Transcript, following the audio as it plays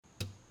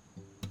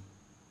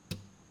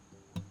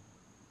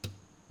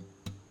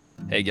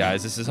Hey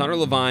guys, this is Hunter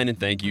Levine, and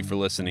thank you for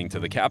listening to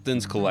the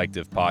Captain's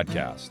Collective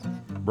podcast.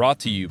 Brought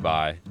to you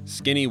by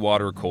Skinny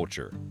Water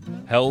Culture,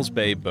 Hells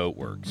Bay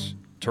Boatworks,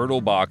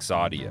 Turtle Box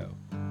Audio,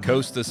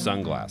 Costa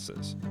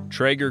Sunglasses,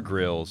 Traeger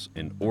Grills,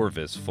 and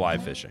Orvis Fly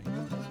Fishing.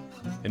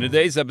 In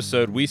today's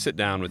episode, we sit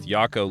down with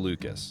Jaco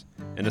Lucas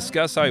and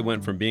discuss how he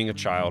went from being a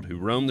child who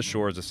roamed the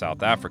shores of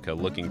South Africa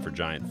looking for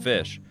giant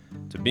fish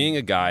to being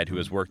a guide who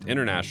has worked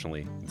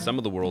internationally in some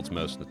of the world's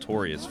most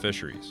notorious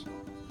fisheries.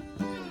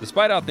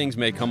 Despite how things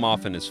may come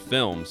off in his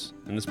films,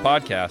 in this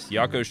podcast,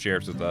 Jaco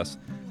shares with us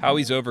how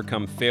he's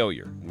overcome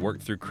failure and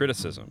worked through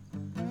criticism,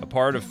 a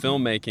part of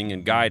filmmaking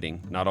and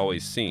guiding not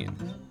always seen.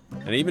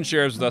 And even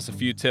shares with us a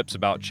few tips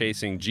about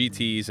chasing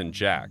GTs and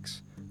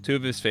jacks, two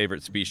of his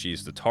favorite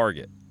species to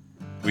target.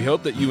 We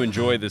hope that you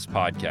enjoy this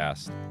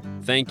podcast.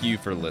 Thank you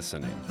for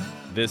listening.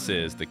 This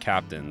is the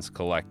Captain's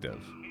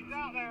Collective.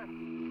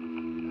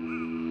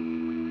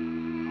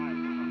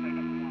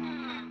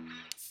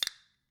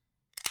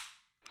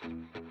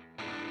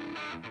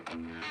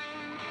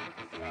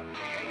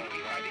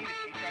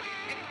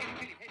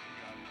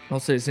 I'll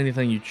say it's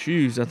anything you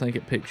choose, I think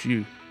it picks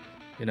you.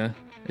 You know,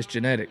 it's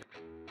genetic.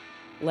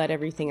 Let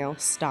everything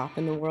else stop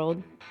in the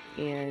world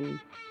and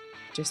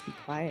just be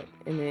quiet.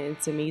 And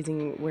it's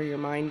amazing where your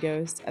mind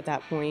goes at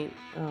that point,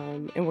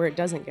 and where it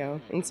doesn't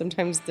go. And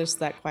sometimes just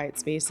that quiet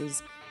space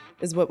is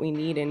what we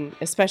need, and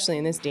especially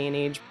in this day and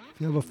age.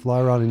 If you have a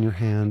fly rod in your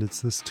hand, it's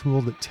this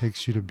tool that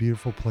takes you to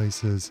beautiful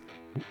places.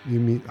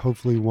 You meet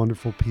hopefully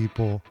wonderful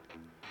people,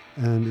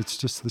 and it's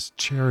just this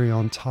cherry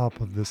on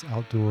top of this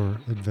outdoor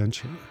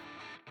adventure.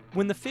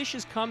 When the fish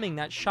is coming,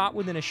 that shot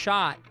within a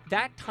shot,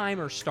 that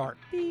timer starts.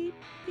 Beep,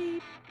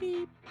 beep,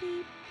 beep,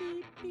 beep,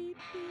 beep, beep, beep,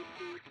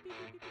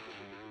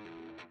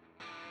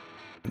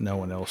 beep. No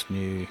one else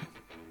knew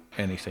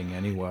anything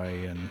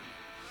anyway, and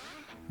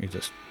you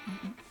just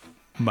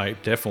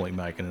definitely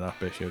making it up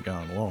as you're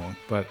going along.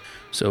 But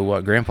so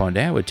what Grandpa and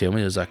Dad would tell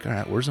me is like, all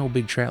right, where's an old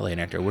big trout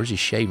laying out there? Where's his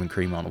shaving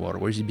cream on the water?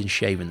 Where's he been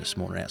shaving this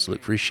morning at? So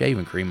look for his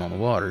shaving cream on the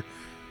water,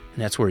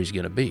 and that's where he's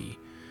going to be.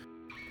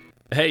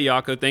 Hey,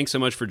 Jaco, thanks so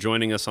much for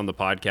joining us on the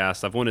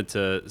podcast. I've wanted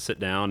to sit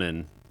down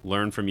and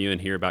learn from you and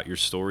hear about your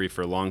story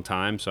for a long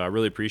time, so I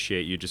really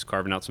appreciate you just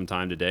carving out some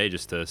time today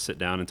just to sit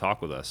down and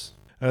talk with us.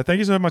 Thank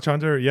you so much,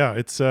 Hunter. Yeah,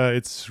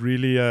 it's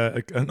really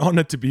an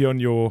honor to be on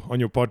your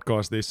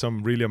podcast. There's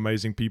some really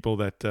amazing people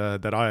that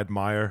I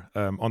admire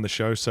on the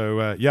show. So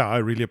I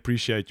really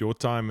appreciate your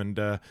time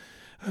and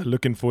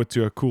looking forward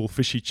to a cool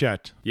fishy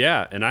chat.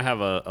 Yeah, and I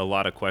have a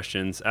lot of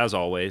questions, as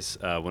always,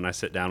 when I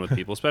sit down with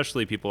people,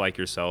 especially people like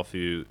yourself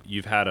who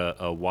you've had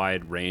a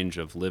wide range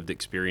of lived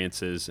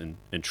experiences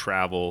and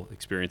travel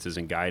experiences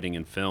and guiding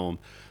and film.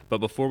 But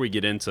before we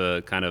get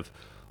into kind of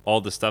all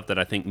the stuff that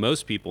I think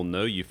most people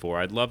know you for,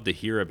 I'd love to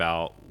hear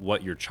about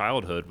what your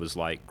childhood was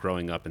like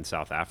growing up in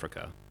South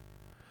Africa.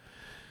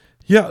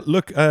 Yeah,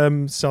 look,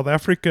 South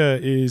Africa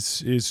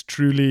is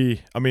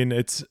truly, I mean,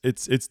 it's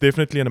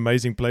definitely an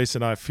amazing place,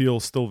 and I feel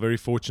still very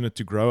fortunate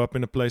to grow up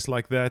in a place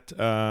like that.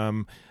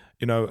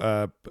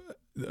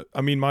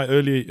 I mean, my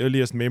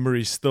earliest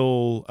memory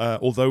still,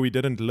 although we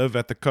didn't live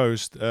at the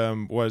coast,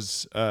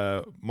 was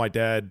my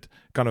dad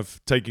kind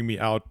of taking me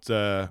out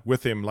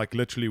with him. Like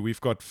literally, we've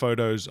got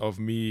photos of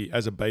me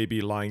as a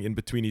baby lying in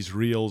between his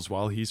reels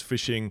while he's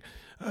fishing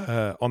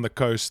on the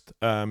coast.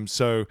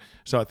 So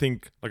I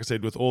think, like I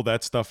said, with all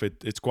that stuff,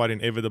 it's quite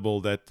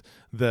inevitable that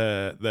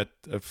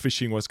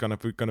fishing was gonna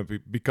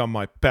become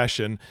my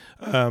passion.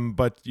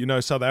 But you know,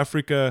 South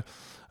Africa.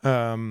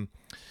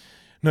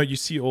 No, you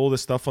see all the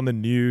stuff on the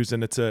news,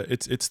 and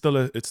it's still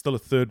a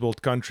third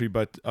world country,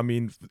 but I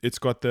mean, it's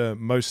got the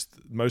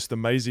most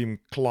amazing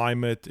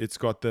climate. It's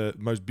got the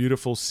most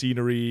beautiful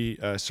scenery,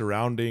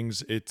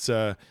 surroundings. It's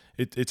I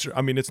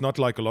mean, it's not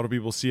like a lot of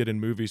people see it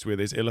in movies where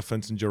there's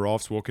elephants and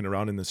giraffes walking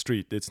around in the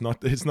street. It's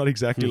not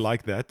exactly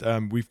like that.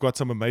 We've got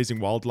some amazing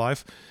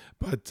wildlife,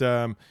 but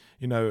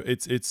you know,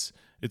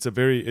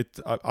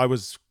 I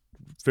was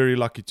very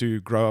lucky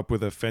to grow up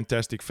with a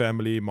fantastic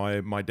family.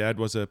 My dad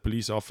was a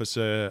police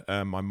officer.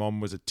 My mom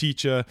was a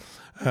teacher,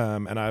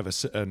 and I have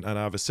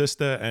a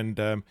sister.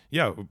 And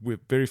we're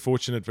very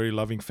fortunate, very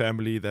loving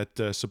family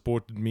that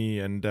supported me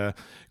and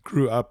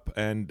grew up.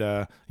 And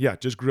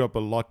just grew up a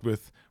lot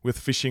with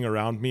fishing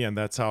around me, and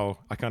that's how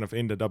I kind of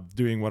ended up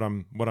doing what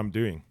I'm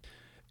doing.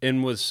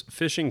 And was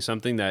fishing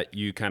something that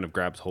you kind of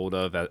grabbed hold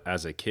of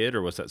as a kid,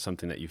 or was that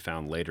something that you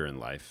found later in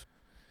life?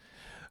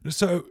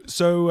 So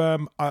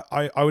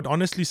I would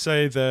honestly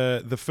say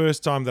the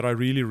first time that I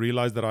really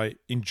realized that I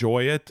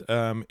enjoy it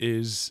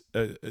is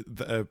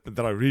that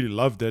I really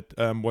loved it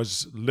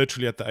was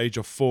literally at the age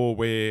of 4,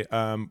 where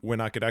when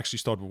I could actually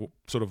start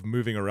sort of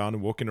moving around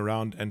and walking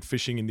around and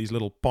fishing in these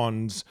little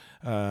ponds.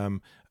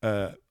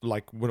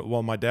 Like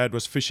while my dad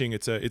was fishing,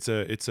 it's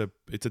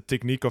a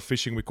technique of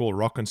fishing we call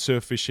rock and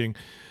surf fishing,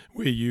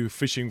 where you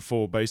fishing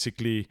for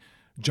basically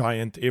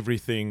giant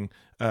everything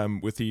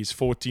with these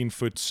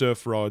 14-foot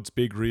surf rods,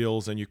 big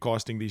reels, and you're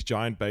casting these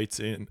giant bait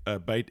in,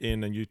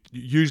 and you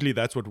usually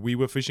that's what we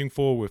were fishing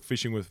for. We're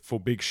fishing for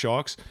big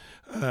sharks,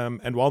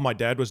 and while my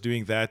dad was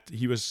doing that,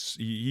 he was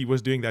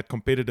doing that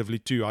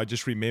competitively too. I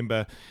just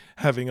remember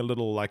having a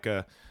little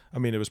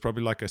it was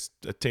probably like a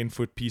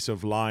 10-foot piece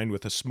of line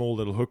with a small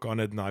little hook on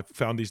it, and I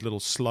found these little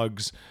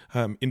slugs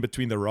in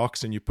between the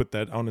rocks, and you put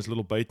that on as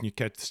little bait, and you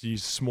catch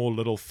these small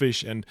little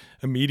fish, and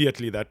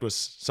immediately that was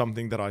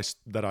something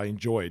that I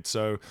enjoyed.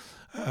 So,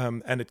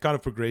 and it kind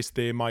of progressed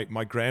there.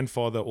 My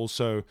grandfather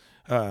also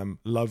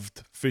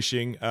loved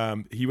fishing.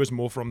 He was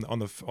more on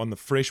the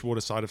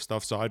freshwater side of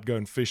stuff, so I'd go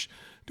and fish,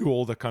 do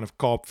all the kind of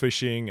carp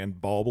fishing and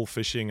barbel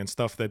fishing and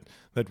stuff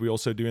that we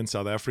also do in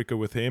South Africa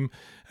with him,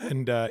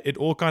 and it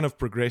all kind of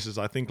progresses.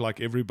 I think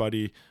like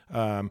everybody,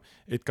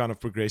 it kind of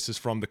progresses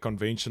from the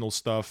conventional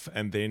stuff,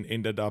 and then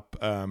ended up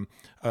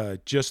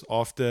just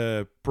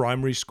after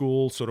primary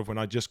school, sort of when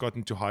I just got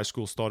into high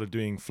school, started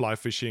doing fly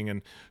fishing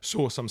and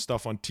saw some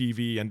stuff on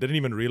TV and didn't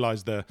even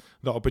realize the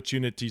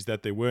opportunities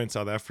that there were in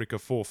South Africa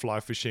for fly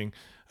fishing.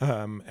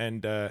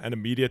 And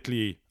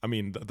immediately, I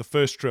mean, the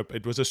first trip,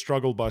 it was a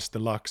struggle bus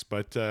deluxe,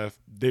 but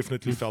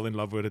definitely fell in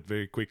love with it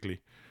very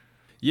quickly.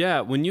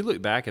 Yeah, when you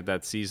look back at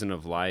that season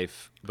of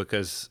life,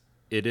 because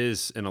it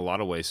is in a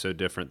lot of ways so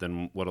different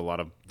than what a lot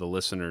of the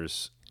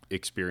listeners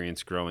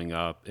experienced growing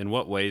up, in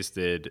what ways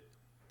did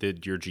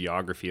your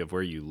geography of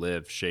where you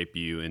live shape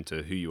you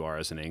into who you are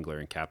as an angler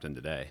and captain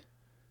today?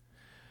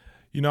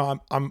 You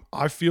know,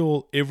 I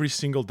feel every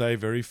single day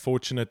very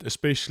fortunate,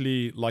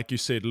 especially like you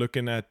said,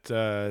 looking at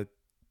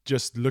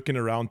just looking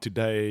around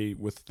today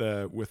with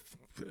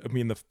I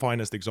mean, the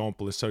finest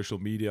example is social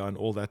media and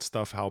all that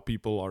stuff, how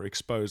people are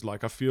exposed.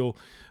 Like I feel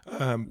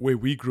where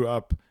we grew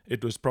up,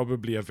 it was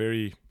probably a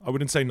very, I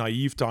wouldn't say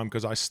naive time,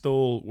 because I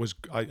still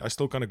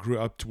kind of grew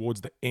up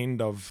towards the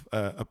end of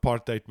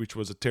apartheid, which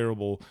was a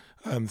terrible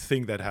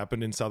thing that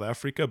happened in South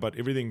Africa. But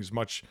everything's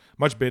much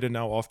better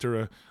now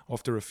after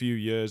a few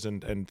years,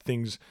 and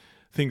things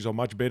are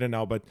much better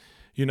now. But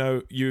you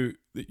know, you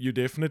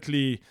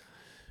definitely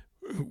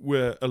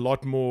were a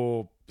lot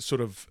more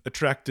sort of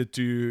attracted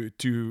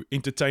to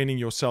entertaining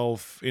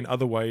yourself in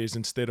other ways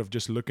instead of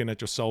just looking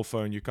at your cell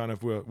phone. You kind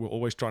of were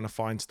always trying to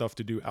find stuff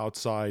to do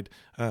outside,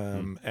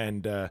 and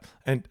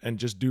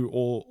just do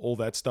all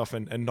that stuff,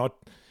 and not,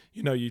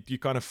 you know, you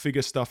kind of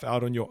figure stuff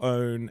out on your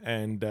own,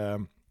 and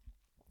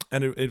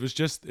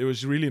it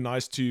was really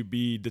nice to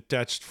be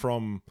detached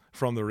from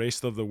the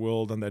rest of the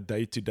world and that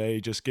day to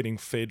day, just getting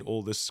fed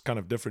all this kind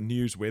of different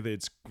news, whether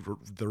it's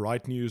the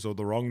right news or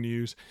the wrong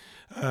news.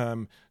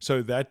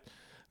 So that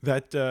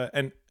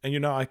and you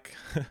know,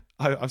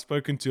 I've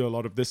spoken to a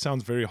lot of, this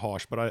sounds very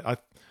harsh, but I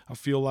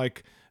feel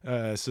like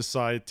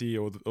society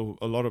or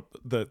a lot of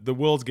the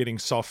world's getting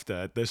softer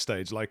at this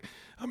stage. Like,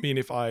 I mean,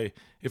 if I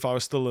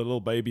was still a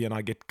little baby and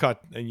I get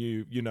cut and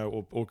you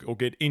know, or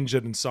get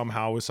injured and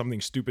somehow with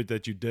something stupid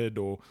that you did,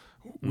 or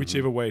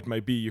whichever way it may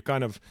be, you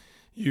kind of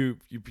you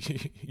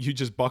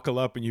just buckle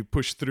up and you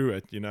push through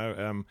it, you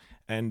know,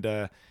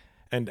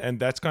 and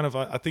that's kind of,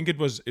 I think it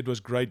was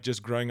great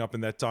just growing up in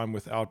that time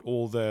without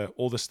all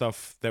the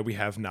stuff that we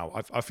have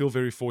now. I feel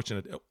very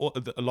fortunate.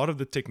 A lot of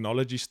the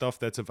technology stuff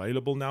that's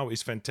available now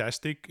is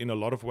fantastic in a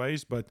lot of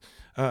ways, but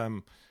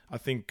I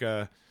think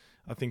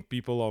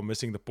people are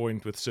missing the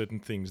point with certain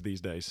things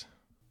these days.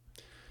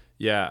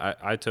 Yeah,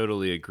 I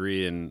totally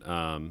agree, and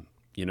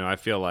you know, I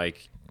feel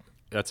like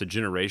that's a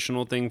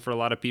generational thing for a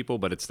lot of people,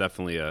 but it's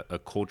definitely a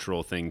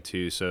cultural thing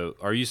too. So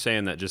are you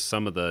saying that just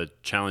some of the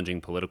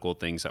challenging political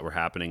things that were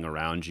happening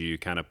around you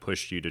kind of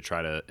pushed you to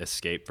try to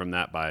escape from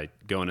that by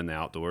going in the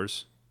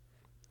outdoors?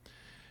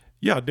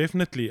 Yeah,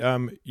 definitely.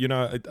 You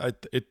know,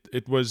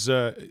 it was,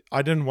 I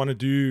didn't want to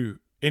do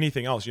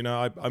anything else. You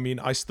know, I mean,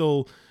 I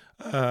still,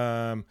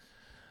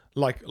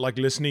 like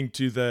listening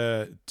to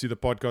the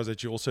podcast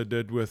that you also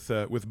did with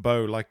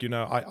Bo, like, you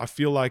know, I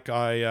feel like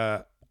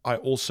I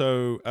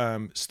also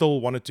still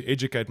wanted to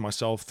educate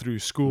myself through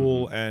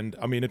school, and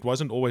I mean, it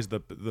wasn't always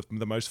the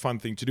most fun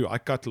thing to do. I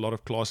cut a lot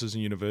of classes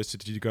in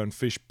university to go and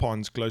fish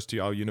ponds close to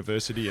our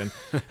university, and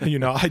you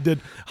know, I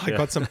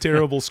got some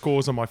terrible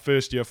scores on my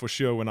first year for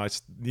sure, when I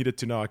needed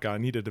to know, like, I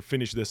needed to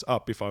finish this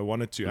up if I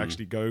wanted to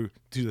actually go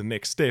to the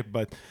next step.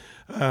 But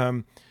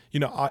you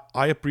know,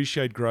 I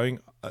appreciate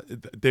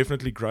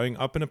definitely growing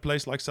up in a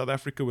place like South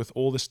Africa with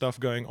all the stuff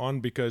going on,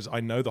 because I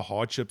know the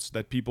hardships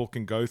that people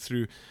can go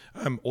through.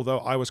 Although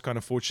I was kind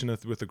of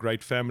fortunate with a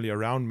great family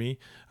around me,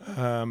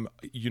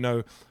 you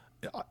know,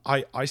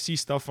 I see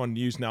stuff on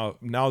news now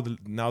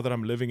that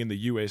I'm living in the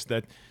US,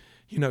 that,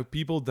 you know,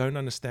 people don't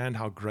understand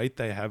how great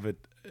they have it,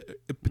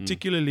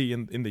 particularly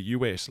in the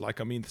US.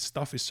 Like, I mean, the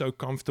stuff is so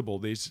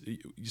comfortable.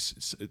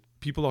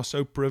 People are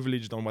so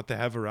privileged on what they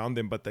have around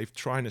them, but they're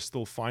trying to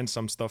still find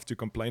some stuff to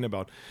complain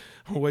about.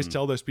 I always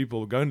tell those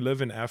people, go and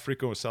live in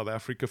Africa or South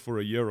Africa for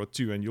a year or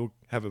two, and you'll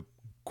have a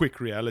quick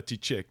reality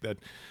check that,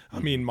 I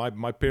mean,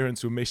 my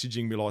parents were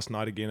messaging me last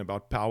night again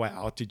about power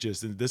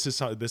outages, and this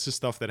is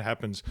stuff that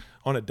happens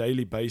on a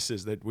daily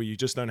basis, that where you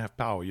just don't have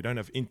power, you don't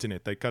have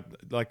internet, they cut,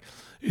 like,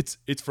 it's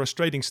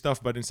frustrating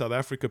stuff. But in South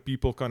Africa,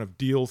 people kind of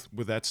deal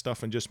with that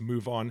stuff and just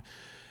move on.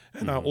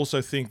 And I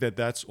also think that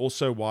that's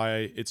also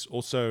why it's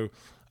also,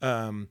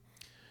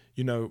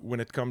 you know, when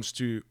it comes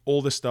to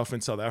all the stuff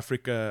in South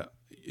Africa,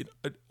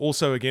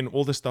 also, again,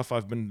 all the stuff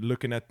I've been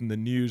looking at in the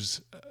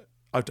news,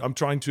 I'm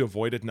trying to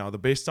avoid it now. The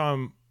best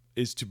time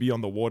is to be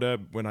on the water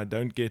when I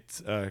don't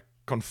get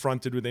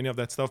confronted with any of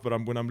that stuff.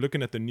 But when I'm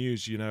looking at the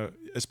news, you know,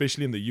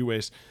 especially in the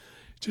US,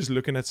 just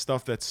looking at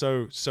stuff that's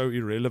so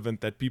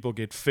irrelevant that people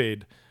get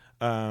fed.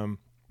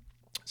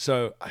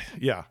 So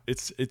yeah,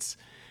 it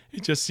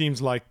just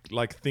seems like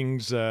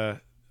things.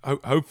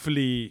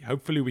 Hopefully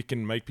we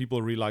can make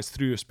people realize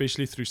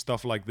especially through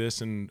stuff like this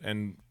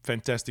and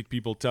fantastic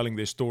people telling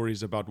their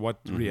stories about what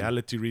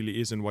reality really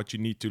is and what you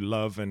need to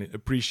love and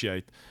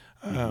appreciate.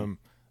 And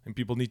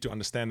people need to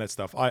understand that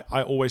stuff.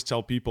 I always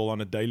tell people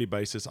on a daily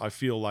basis, I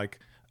feel like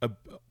a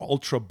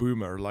ultra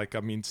boomer. Like, I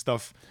mean,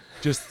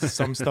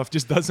 some stuff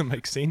just doesn't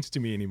make sense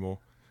to me anymore.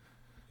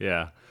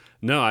 Yeah.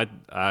 No,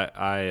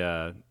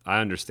 I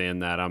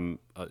understand that. I'm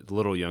a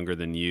little younger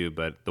than you,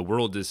 but the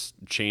world is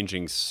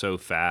changing so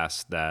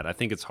fast that I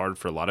think it's hard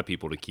for a lot of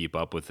people to keep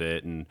up with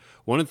it. And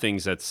one of the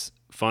things that's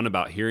fun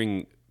about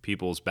hearing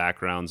people's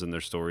backgrounds and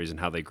their stories and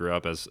how they grew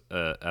up as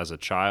a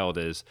child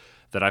is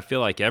that I feel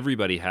like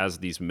everybody has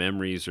these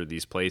memories or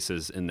these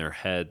places in their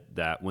head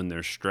that when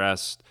they're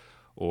stressed,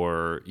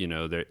 or, you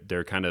know,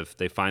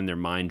 they find their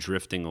mind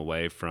drifting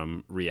away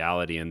from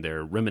reality and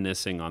they're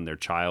reminiscing on their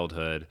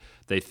childhood,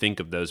 they think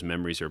of those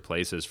memories or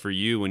places. For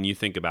you, when you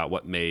think about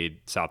what made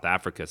South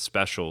Africa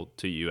special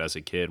to you as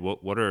a kid,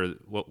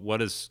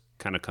 what is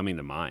kind of coming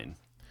to mind?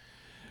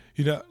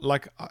 You know,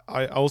 like,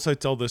 I also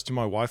tell this to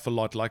my wife a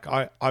lot. Like,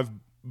 I've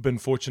been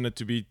fortunate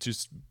to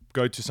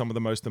go to some of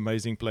the most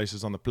amazing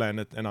places on the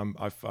planet, and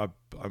I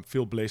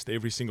feel blessed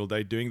every single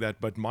day doing that.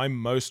 But my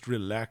most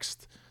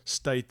relaxed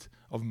state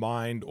of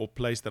mind or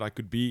place that I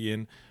could be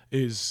in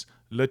is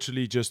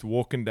literally just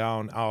walking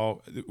down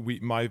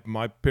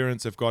my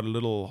parents have got a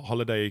little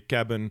holiday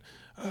cabin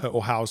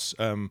or house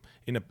in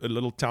a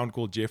little town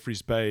called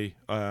Jeffreys Bay,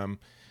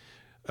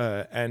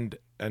 and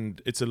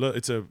it's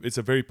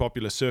a very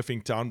popular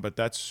surfing town, but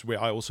that's where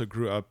I also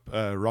grew up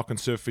rock and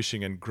surf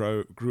fishing and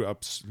grew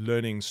up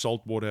learning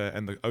saltwater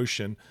and the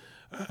ocean.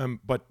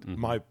 But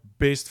my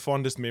best,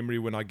 fondest memory,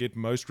 when I get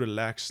most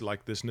relaxed,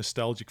 like this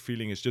nostalgic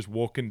feeling, is just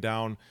walking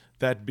down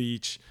that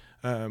beach,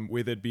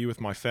 whether it be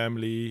with my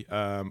family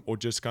or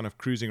just kind of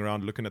cruising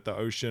around, looking at the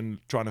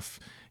ocean, trying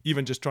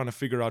to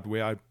figure out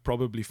where I'd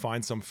probably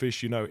find some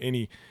fish. You know,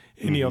 any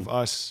of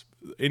us,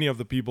 any of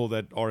the people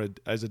that are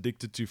as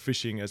addicted to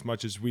fishing as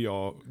much as we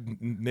are,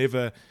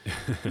 never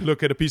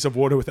look at a piece of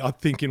water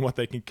without thinking what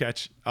they can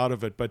catch out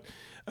of it. But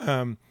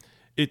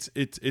it's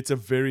a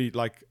very,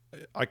 like,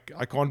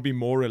 I can't be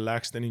more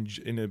relaxed and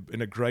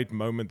in a great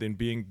moment than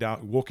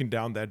walking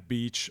down that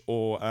beach,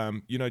 or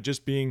you know,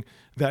 just being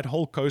that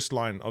whole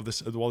coastline of the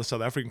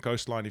South African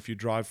coastline. If you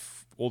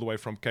drive all the way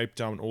from Cape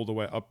Town all the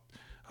way up,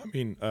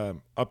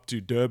 up to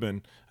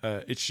Durban,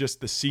 it's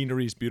just, the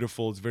scenery is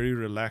beautiful. It's very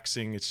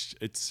relaxing.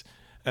 It's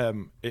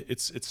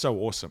so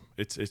awesome.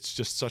 It's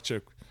just such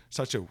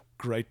a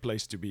great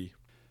place to be.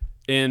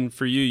 And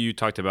for you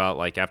talked about,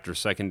 like, after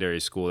secondary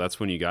school, that's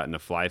when you got into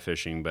fly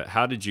fishing. But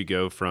how did you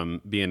go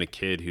from being a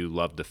kid who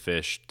loved to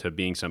fish to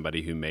being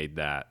somebody who made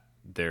that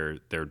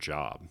their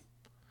job?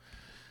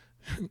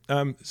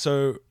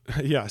 So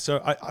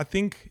I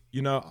think,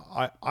 you know,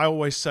 I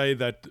always say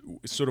that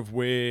sort of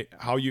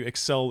how you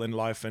excel in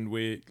life, and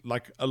where,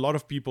 like, a lot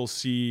of people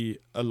see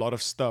a lot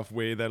of stuff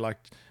where they're like,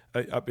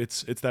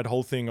 it's that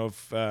whole thing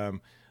of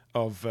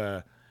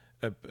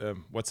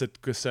what's it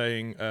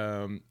saying?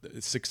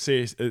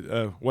 Success.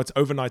 What's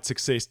overnight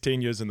success?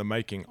 10 years in the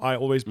making. I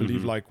always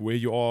believe, like, where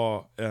you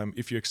are,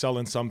 if you excel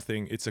in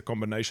something, it's a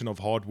combination of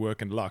hard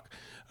work and luck.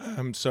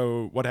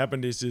 So what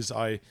happened is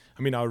I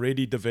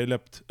already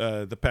developed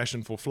the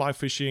passion for fly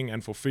fishing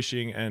and for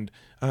fishing, and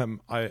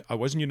I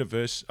was in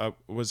university. I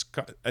was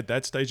at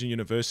that stage in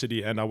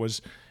university, and I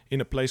was in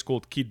a place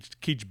called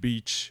Kidge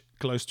Beach,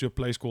 close to a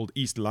place called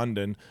East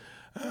London,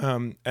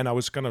 and I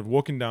was kind of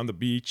walking down the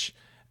beach.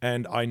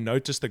 And I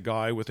noticed a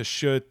guy with a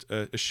shirt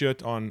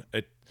on.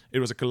 It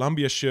was a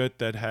Columbia shirt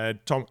that had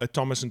a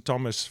Thomas &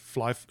 Thomas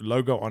fly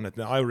logo on it.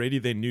 Now, I already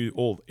then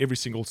knew every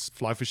single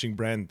fly fishing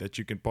brand that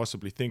you can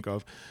possibly think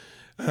of,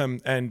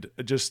 and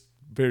just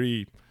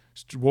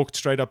walked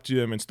straight up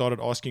to him and started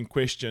asking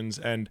questions.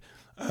 And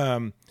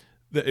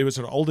it was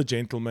an older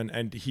gentleman,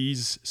 and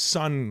his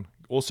son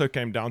also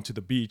came down to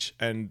the beach,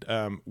 and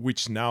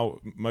which now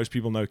most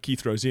people know,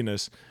 Keith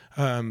Rosinas.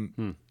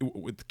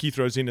 Keith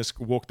Rosinas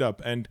walked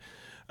up, and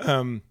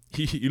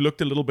he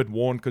looked a little bit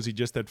worn because he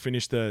just had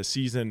finished a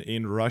season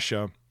in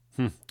Russia,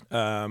 in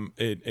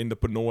the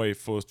Panoy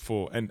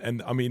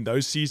and I mean,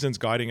 those seasons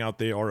guiding out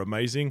there are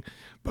amazing,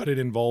 but it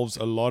involves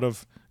a lot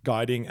of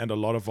guiding and a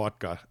lot of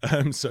vodka.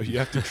 So you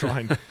have to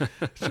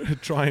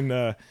try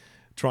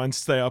and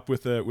stay up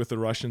with the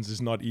Russians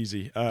is not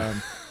easy.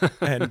 And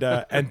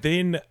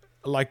then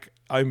like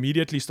I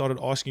immediately started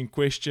asking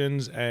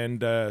questions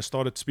and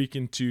started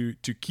speaking to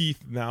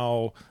Keith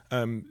now,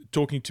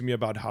 talking to me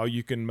about how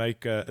you can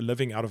make a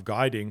living out of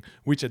guiding,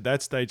 which at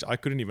that stage I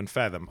couldn't even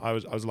fathom. I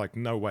was like,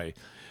 no way.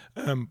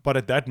 But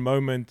at that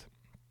moment,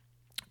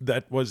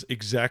 that was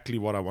exactly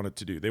what I wanted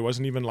to do. There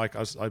wasn't even like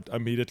I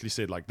immediately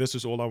said like, this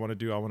is all I want to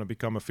do. I want to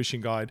become a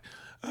fishing guide.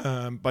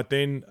 But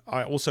then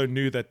I also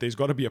knew that there's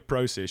got to be a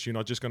process. You're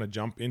not just going to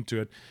jump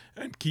into it.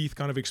 And Keith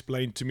kind of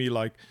explained to me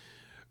like,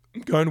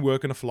 go and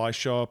work in a fly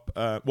shop.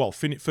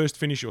 First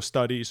finish your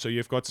studies so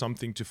you've got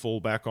something to fall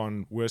back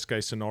on. Worst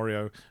case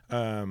scenario.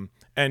 And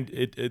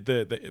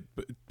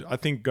I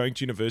think going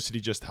to university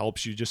just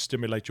helps you just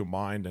stimulate your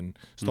mind and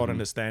start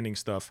understanding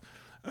stuff.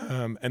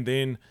 And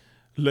then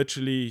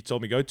literally he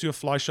told me go to a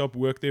fly shop,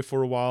 work there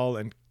for a while,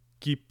 and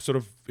keep sort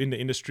of in the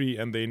industry,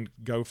 and then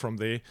go from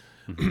there.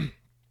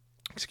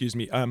 Excuse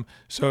me.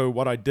 So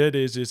what I did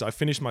is I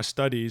finished my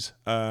studies.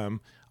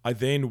 I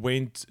then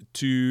went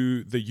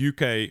to the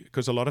UK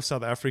because a lot of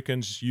South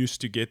Africans used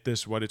to get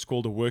this, what it's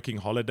called a working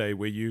holiday,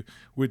 where you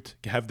would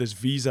have this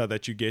visa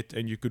that you get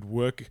and you could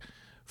work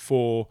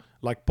for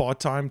like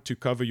part-time to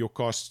cover your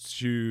costs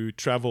to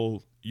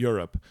travel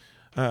Europe.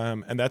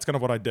 And that's kind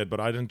of what I did, but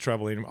I didn't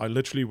travel anymore. I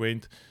literally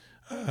went,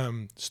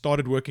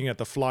 started working at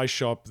the fly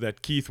shop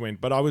that Keith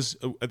went, but I was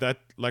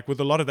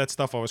with a lot of that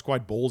stuff, I was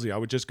quite ballsy. I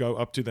would just go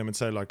up to them and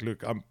say like,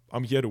 look,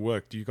 I'm here to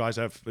work. Do you guys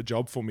have a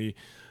job for me?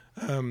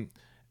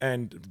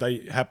 And they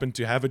happened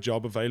to have a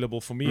job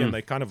available for me, and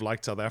they kind of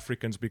liked South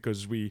Africans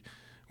because we're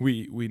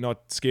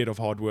not scared of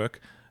hard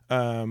work.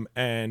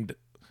 And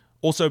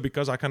also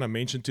because I kind of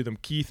mentioned to them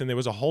Keith, and there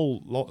was a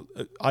whole lot,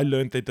 I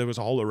learned that there was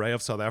a whole array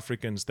of South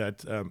Africans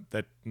that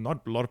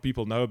not a lot of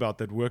people know about,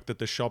 that worked at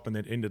the shop and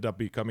then ended up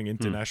becoming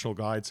international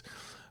guides.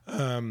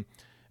 And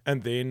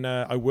then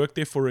I worked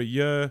there for a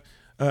year.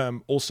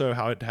 Also,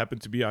 how it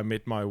happened to be, I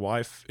met my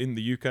wife in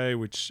the UK,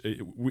 which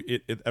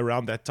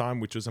around that time,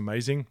 which was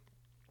amazing.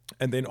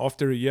 And then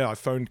after a year, I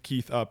phoned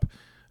Keith up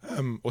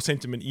or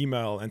sent him an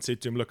email and said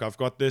to him, look, I've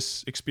got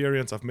this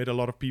experience. I've met a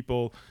lot of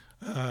people.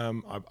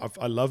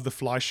 I love the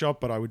fly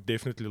shop, but I would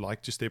definitely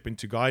like to step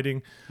into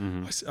guiding.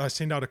 I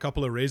sent out a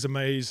couple of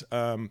resumes.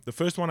 The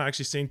first one I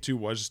actually sent to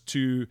was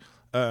to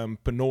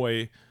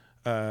Pinoy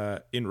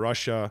in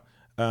Russia.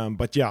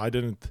 But yeah, I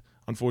didn't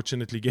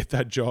unfortunately get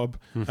that job.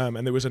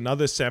 And there was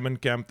another salmon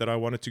camp that I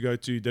wanted to go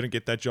to, didn't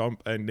get that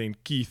job. And then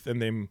Keith and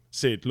them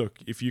said, look,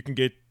 if you can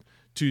get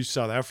to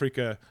South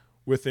Africa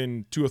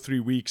within 2 or 3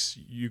 weeks,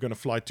 you're going to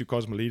fly to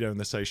Cosmolito in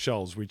the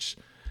Seychelles, which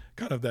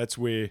kind of, that's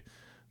where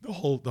the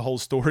whole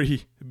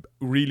story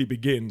really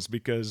begins,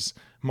 because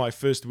my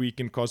first week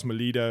in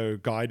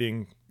Cosmolito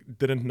guiding,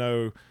 didn't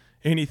know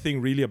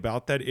anything really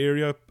about that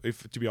area,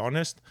 to be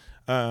honest.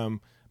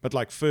 But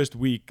like first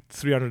week,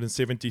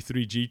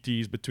 373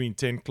 GTs between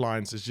 10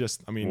 clients is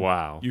just, I mean,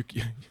 wow.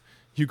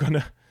 You're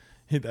gonna,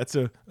 that's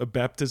a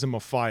baptism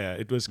of fire.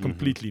 It was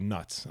completely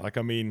nuts. Like,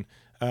 I mean,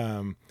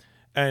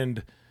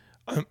 and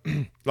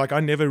like I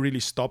never really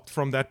stopped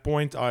from that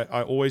point.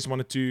 I always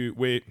wanted to,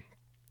 where,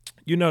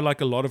 you know,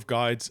 like a lot of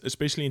guides,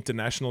 especially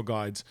international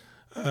guides,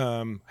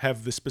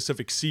 have the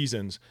specific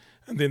seasons,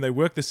 and then they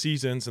work the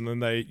seasons, and then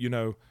they, you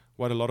know,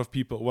 what a lot of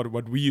people,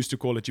 what we used to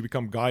call it, you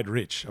become guide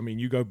rich. I mean,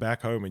 you go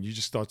back home and you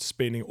just start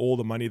spending all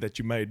the money that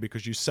you made,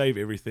 because you save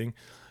everything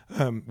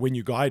when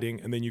you're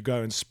guiding, and then you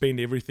go and spend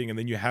everything, and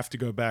then you have to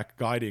go back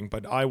guiding.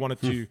 But I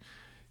wanted to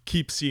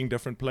keep seeing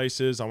different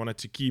places. I wanted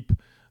to keep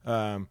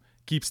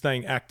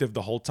staying active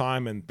the whole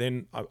time. And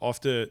then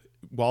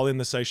while in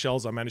the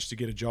Seychelles, I managed to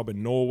get a job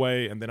in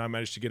Norway, and then I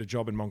managed to get a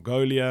job in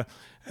Mongolia.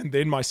 And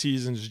then my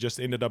seasons just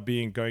ended up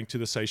being going to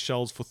the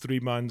Seychelles for 3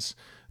 months,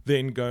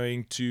 then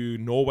going to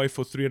Norway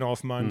for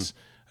 3.5 months,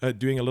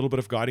 doing a little bit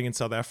of guiding in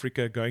South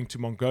Africa, going to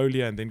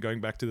Mongolia, and then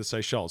going back to the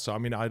Seychelles. So, I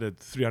mean, I had a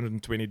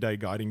 320-day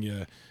guiding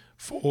year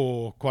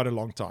for quite a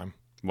long time.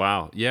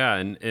 Wow. Yeah.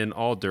 And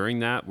all during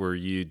that, were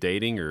you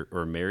dating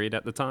or married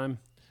at the time?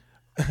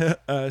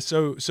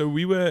 So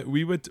we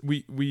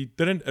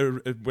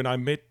didn't, when I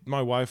met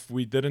my wife,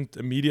 we didn't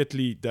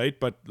immediately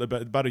date, but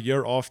about a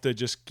year after,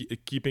 just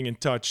keeping in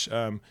touch,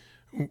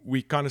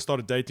 we kind of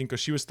started dating, because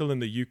she was still in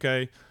the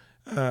UK.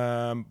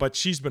 But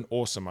she's been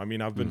awesome. I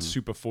mean, I've been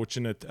super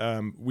fortunate.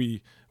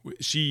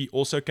 She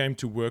also came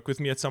to work with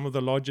me at some of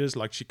the lodges.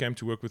 Like, she came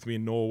to work with me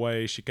in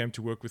Norway. She came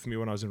to work with me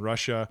when I was in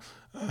Russia.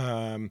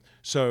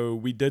 So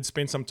we did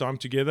spend some time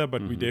together,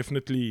 but we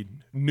definitely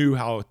knew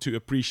how to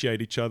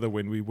appreciate each other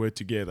when we were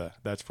together.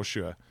 That's for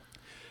sure.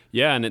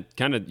 Yeah. And it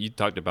kind of, you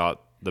talked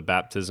about the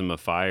baptism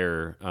of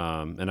fire.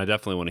 And I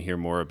definitely want to hear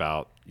more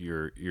about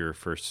your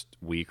first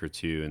week or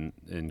two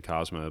in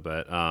Cosmo,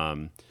 but,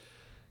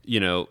 you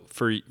know,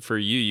 for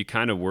you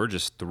kind of were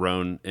just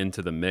thrown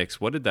into the mix.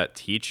 What did that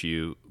teach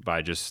you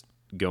by just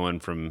going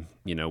from,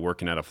 you know,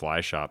 working at a fly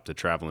shop to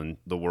traveling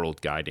the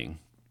world guiding?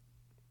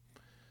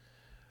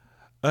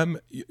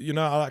 You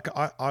know,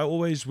 I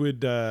always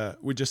would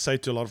just say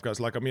to a lot of guys,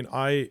 like, I mean,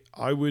 I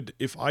would,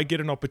 if I get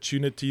an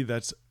opportunity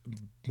that's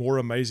more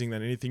amazing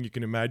than anything you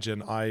can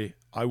imagine, I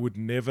would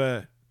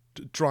never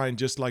try and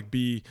just like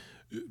be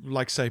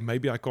like, say,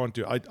 maybe I can't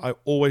do it. I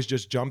always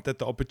just jumped at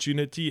the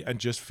opportunity and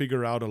just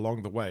figure out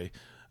along the way.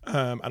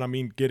 And I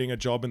mean, getting a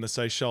job in the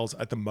Seychelles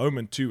at the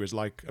moment too is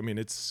like, I mean,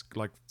 it's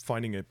like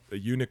finding a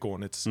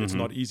unicorn. It's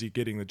not easy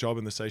getting the job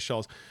in the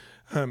Seychelles.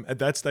 At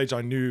that stage,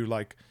 I knew,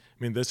 like,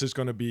 I mean, this is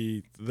going to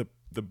be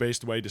the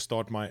best way to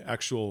start my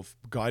actual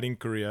guiding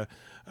career.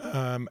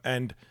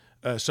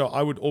 So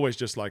I would always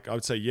just like, I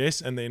would say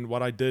yes. And then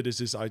what I did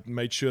is I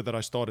made sure that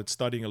I started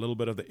studying a little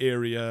bit of the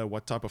area,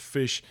 what type of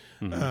fish.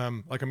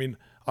 Like, I mean,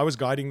 I was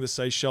guiding the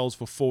Seychelles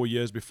for 4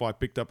 years before I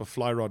picked up a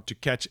fly rod to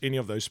catch any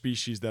of those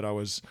species that I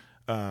was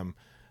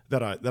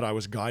that I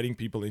was guiding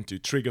people into: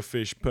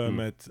 triggerfish,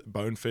 permit,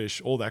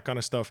 bonefish, all that kind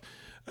of stuff.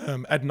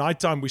 At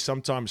nighttime, we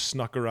sometimes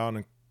snuck around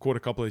and caught a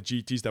couple of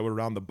GTs that were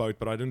around the boat,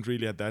 but I didn't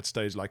really at that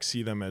stage like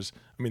see them as,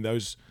 I mean,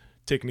 those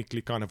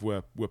technically kind of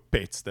were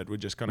pets that were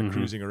just kind of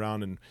cruising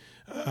around.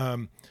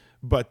 And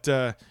but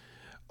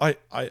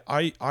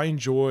I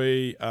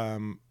enjoy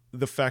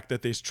the fact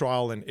that there's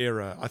trial and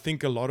error. I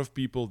think a lot of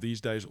people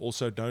these days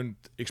also don't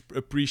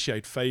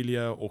appreciate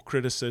failure or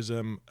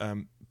criticism.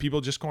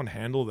 People just can't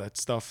handle that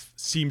stuff,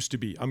 seems to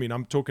be. I mean,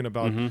 I'm talking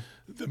about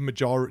the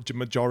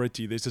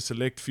majority. There's a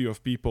select few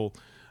of people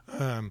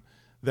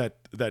that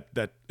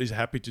is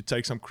happy to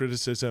take some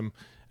criticism.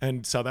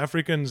 And South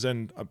Africans,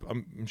 and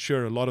I'm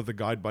sure a lot of the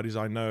guide buddies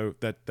I know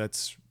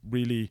that's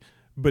really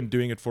been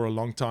doing it for a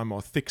long time,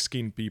 are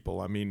thick-skinned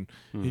people. I mean,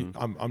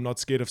 I'm not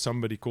scared of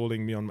somebody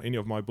calling me on any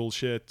of my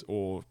bullshit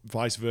or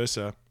vice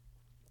versa.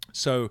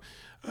 So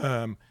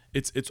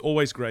it's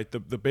always great. The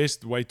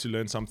best way to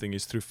learn something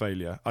is through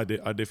failure. I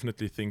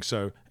definitely think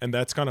so. And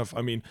that's kind of,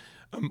 I mean,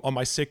 on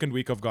my second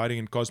week of guiding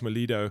in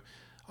Cosmolido,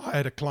 I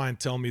had a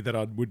client tell me that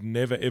I would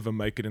never ever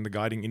make it in the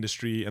guiding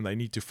industry and they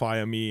need to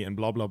fire me and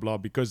blah, blah, blah,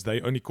 because they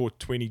only caught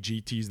 20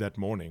 GTs that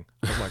morning.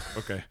 I was like,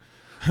 okay.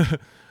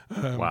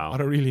 Wow. I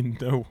don't really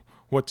know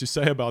what to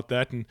say about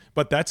that.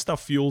 But that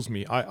stuff fuels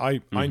me.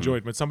 I enjoy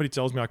it. When somebody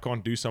tells me I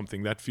can't do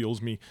something, that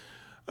fuels me.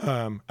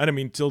 And I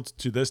mean, till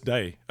to this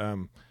day,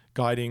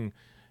 guiding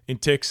in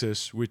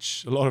Texas,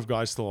 which a lot of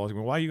guys still ask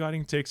me, why are you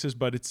guiding in Texas?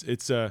 But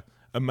it's a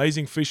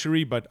amazing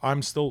fishery, but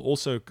I'm still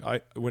also,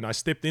 when I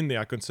stepped in there,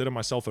 I consider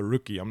myself a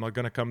rookie. I'm not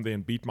going to come there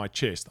and beat my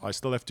chest. I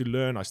still have to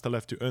learn. I still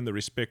have to earn the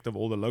respect of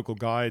all the local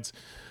guides.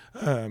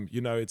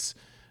 You know, it's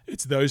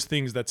those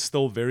things that's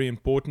still very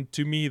important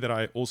to me, that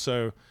I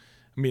also,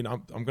 I mean,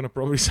 I'm going to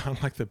probably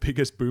sound like the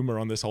biggest boomer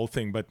on this whole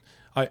thing, but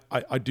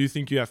I do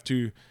think you have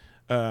to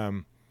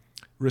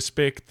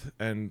respect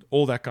and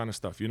all that kind of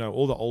stuff, you know,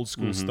 all the old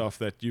school stuff,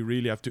 that you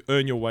really have to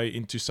earn your way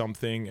into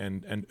something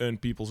and earn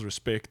people's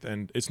respect.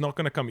 And it's not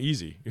going to come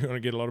easy. You're going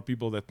to get a lot of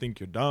people that think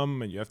you're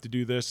dumb and you have to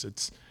do this.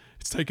 It's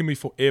taken me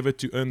forever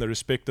to earn the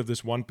respect of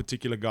this one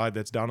particular guy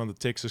that's down on the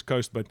Texas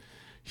coast, but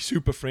he's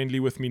super friendly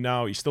with me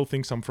now. He still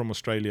thinks I'm from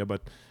Australia,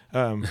 but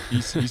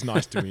he's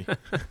nice to me.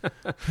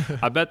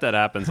 I bet that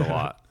happens a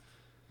lot.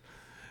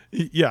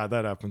 Yeah,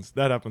 that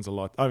happens a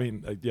lot. I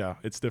mean, yeah,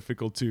 it's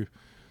difficult to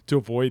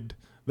avoid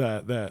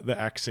the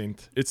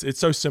accent. It's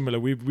so similar.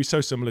 We're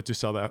so similar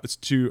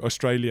to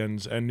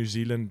Australians and New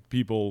Zealand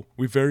people.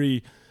 We're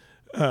very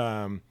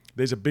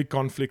there's a big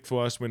conflict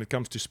for us when it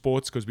comes to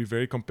sports, because we're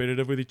very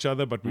competitive with each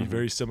other, but we're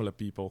very similar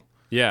people.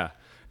 Yeah,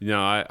 you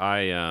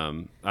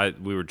know,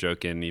 we were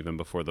joking even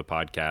before the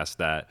podcast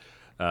that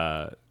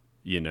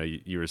you know,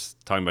 you were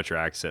talking about your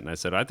accent, and I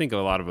said, I think a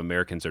lot of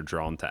Americans are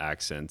drawn to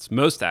accents.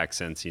 Most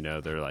accents, you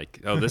know, they're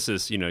like, oh, this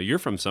is, you know, you're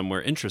from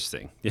somewhere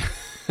interesting.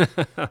 And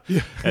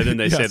then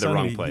they say the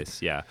wrong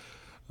place. Yeah.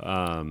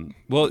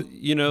 Well,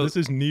 you know, this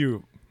is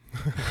new.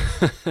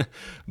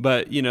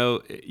 But, you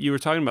know, you were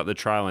talking about the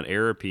trial and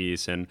error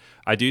piece. And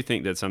I do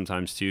think that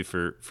sometimes too,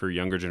 for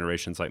younger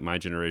generations like my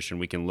generation,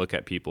 we can look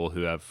at people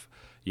who have,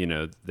 you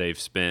know, they've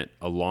spent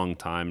a long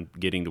time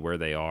getting to where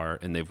they are,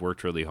 and they've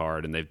worked really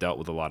hard, and they've dealt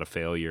with a lot of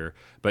failure.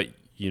 But,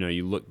 you know,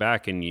 you look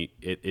back and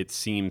it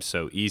seems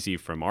so easy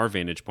from our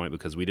vantage point,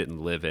 because we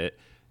didn't live it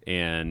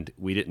and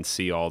we didn't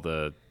see all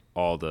the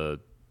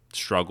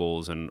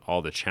struggles and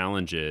all the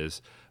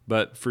challenges.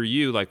 But for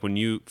you, like when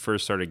you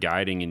first started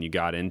guiding and you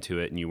got into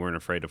it and you weren't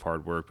afraid of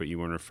hard work, but you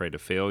weren't afraid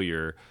of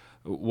failure,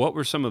 what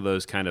were some of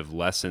those kind of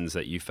lessons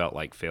that you felt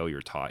like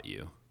failure taught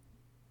you?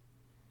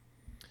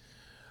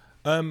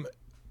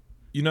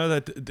 You know,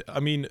 that, I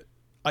mean,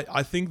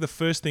 I think the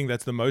first thing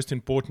that's the most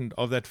important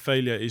of that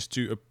failure is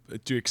to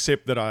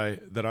accept that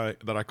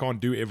I can't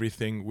do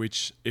everything.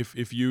 Which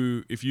if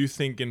you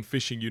think in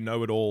fishing you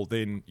know it all,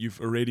 then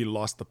you've already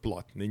lost the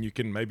plot. And then you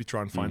can maybe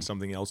try and find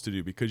something else to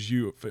do, because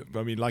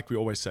I mean, like we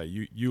always say,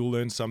 you'll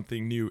learn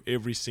something new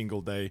every single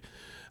day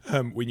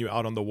when you're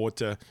out on the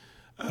water.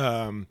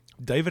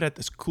 David had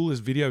this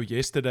coolest video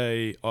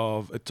yesterday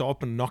of a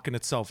tarpon knocking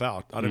itself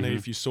out. I don't know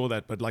if you saw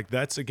that, but like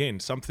that's again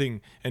something.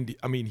 And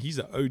I mean, he's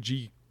an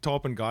OG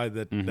tarpon guy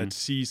that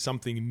sees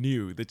something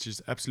new, which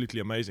is absolutely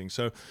amazing.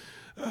 So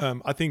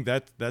I think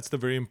that's the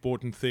very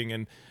important thing.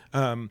 And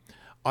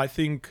I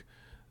think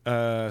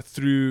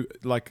through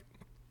like,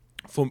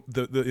 for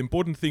the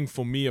important thing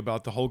for me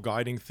about the whole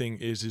guiding thing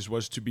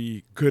was to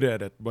be good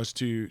at it, was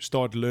to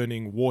start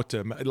learning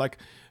water. Like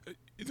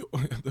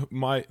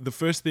the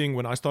first thing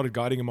when I started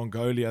guiding in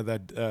Mongolia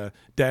that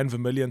Dan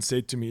Vermillion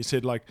said to me, he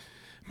said like,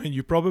 man,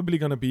 you're probably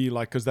going to be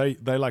like, because they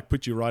like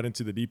put you right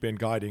into the deep end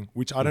guiding,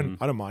 which I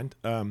don't mind.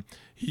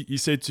 He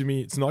said to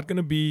me, it's not going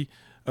to be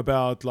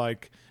about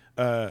like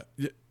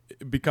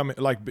becoming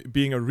like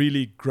being a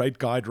really great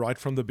guide right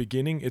from the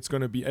beginning. It's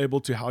going to be able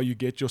to how you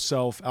get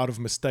yourself out of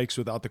mistakes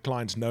without the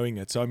clients knowing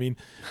it. So I mean,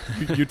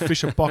 you'd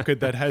fish a pocket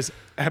that has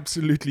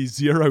absolutely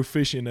zero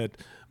fish in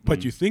it,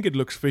 but you think it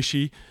looks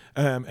fishy,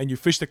 and you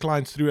fish the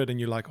clients through it, and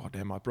you're like, oh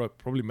damn, I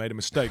probably made a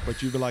mistake.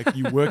 But you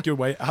work your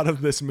way out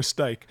of this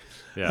mistake,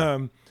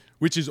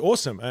 which is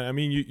awesome. I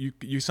mean,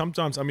 you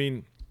sometimes, I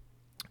mean,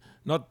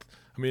 not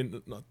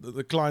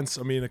the clients.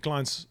 I mean, the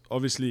clients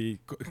obviously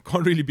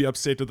can't really be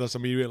upset with us. I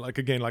mean, like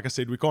I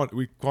said, we can't.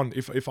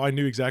 If I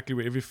knew exactly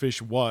where every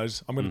fish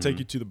was, I'm going to take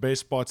you to the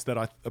best spots that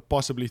I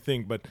possibly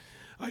think. But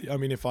I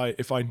mean, if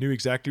I knew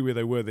exactly where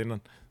they were,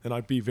 then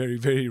I'd be very,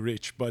 very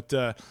rich. But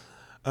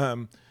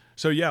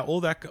so yeah, all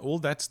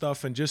that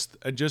stuff, and just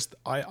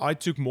I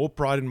took more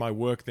pride in my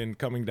work than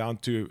coming down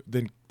to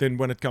than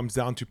when it comes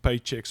down to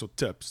paychecks or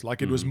tips.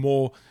 Like it was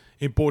more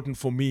important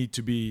for me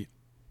to be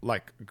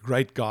like a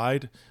great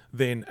guide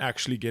than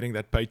actually getting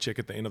that paycheck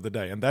at the end of the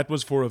day. And that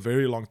was for a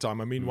very long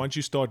time. I mean, once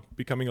you start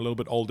becoming a little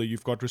bit older,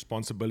 you've got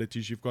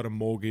responsibilities, you've got a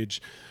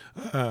mortgage,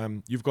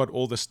 you've got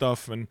all the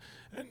stuff, and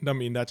I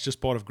mean, that's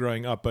just part of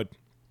growing up. But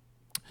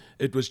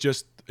it was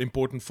just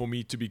important for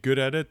me to be good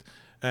at it,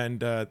 and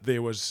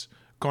there was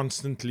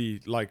constantly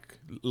like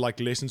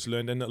lessons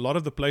learned. And a lot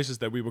of the places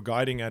that we were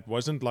guiding at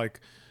wasn't like,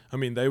 I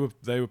mean, they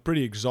were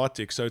pretty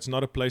exotic, so it's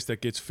not a place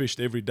that gets fished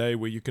every day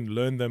where you can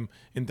learn them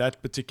in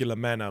that particular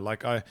manner.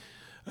 Like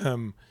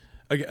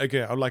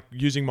again, I'm like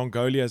using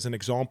Mongolia as an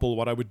example.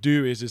 What I would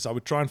do is I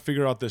would try and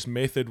figure out this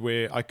method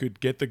where I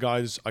could get the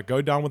guys. I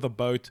go down with a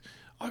boat.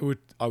 I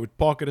would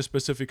park at a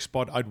specific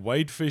spot. I'd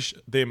wade fish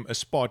them a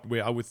spot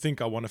where I would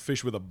think I want to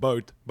fish with a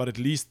boat, but at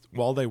least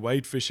while they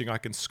wade fishing, I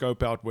can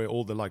scope out where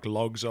all the like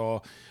logs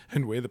are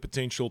and where the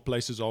potential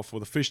places are for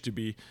the fish to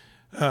be.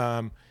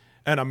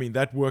 And I mean,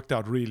 that worked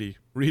out really,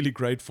 really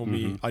great for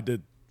me. I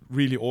did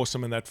really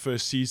awesome in that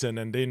first season.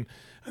 And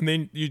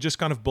then you just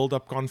kind of build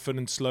up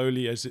confidence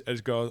slowly as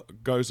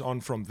goes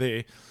on from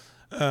there.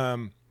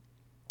 And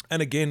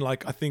again,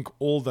 like I think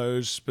all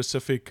those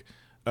specific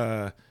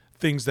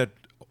things that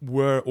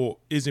were or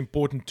is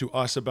important to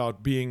us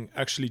about being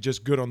actually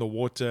just good on the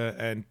water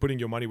and putting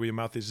your money where your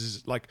mouth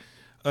is like,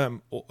 a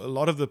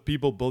lot of the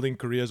people building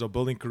careers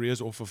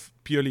off of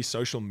purely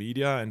social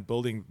media and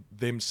building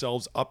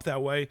themselves up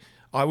that way.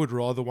 I would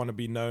rather want to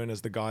be known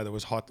as the guy that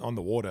was hot on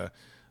the water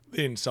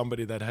than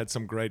somebody that had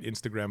some great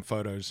Instagram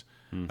photos.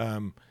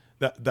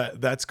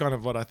 That's kind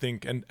of what I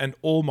think. And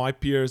all my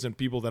peers and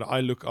people that I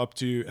look up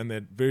to, and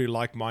they're very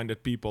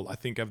like-minded people, I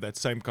think have that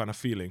same kind of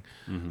feeling.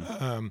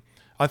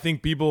 I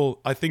think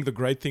the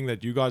great thing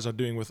that you guys are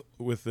doing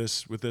with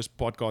this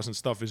podcast and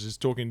stuff is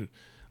talking,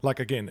 like,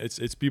 again,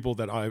 it's people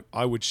that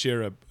I would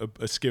share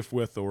a skiff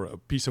with, or a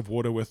piece of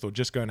water with, or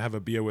just go and have a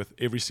beer with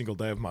every single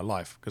day of my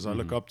life, because I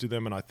look up to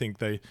them and I think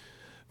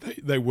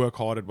they work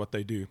hard at what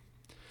they do.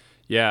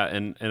 Yeah,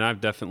 and I've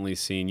definitely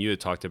seen, you had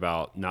talked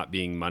about not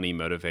being money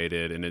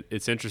motivated, and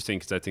it's interesting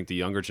because I think the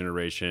younger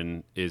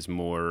generation is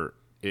more,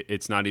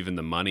 it's not even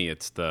the money,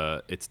 it's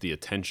the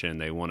attention.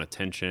 They want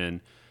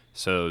attention.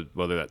 So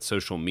whether that's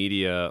social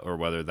media or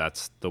whether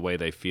that's the way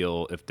they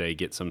feel if they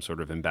get some sort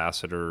of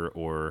ambassador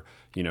or,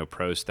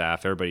 pro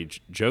staff, everybody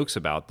jokes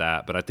about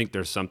that. But I think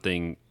there's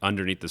something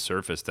underneath the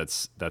surface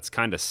that's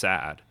kind of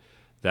sad.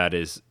 That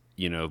is,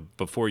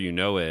 before you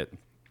know it,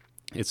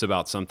 it's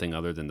about something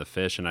other than the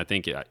fish. And I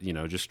think,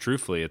 just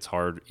truthfully, it's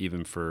hard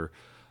even for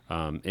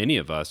any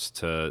of us,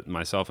 to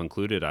myself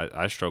included.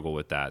 I struggle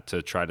with that,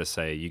 to try to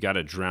say you got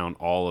to drown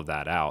all of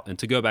that out. And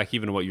to go back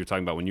even to what you were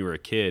talking about when you were a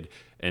kid,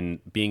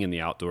 and being in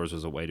the outdoors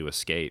was a way to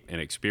escape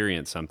and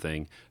experience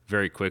something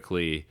very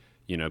quickly.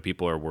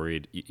 People are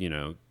worried,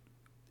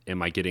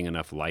 am I getting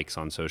enough likes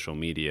on social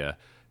media?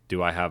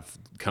 Do I have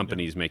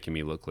companies making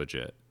me look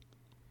legit?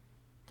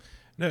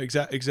 No,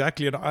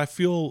 exactly. And I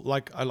feel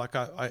like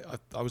I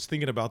was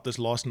thinking about this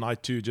last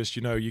night too. Just,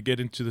 you get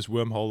into this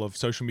wormhole of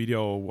social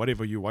media or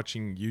whatever, you're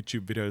watching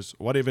YouTube videos,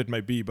 whatever it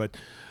may be. But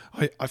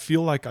I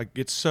feel like I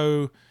get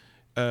so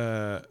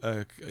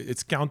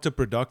it's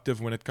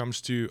counterproductive when it comes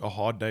to a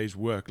hard day's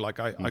work. Like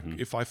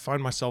if I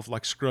find myself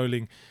like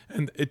scrolling,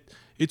 and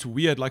it's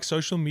weird, like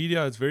social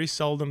media, it's very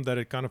seldom that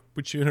it kind of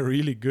puts you in a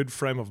really good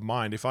frame of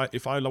mind. If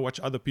I watch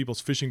other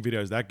people's fishing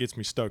videos, that gets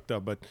me stoked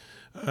up, but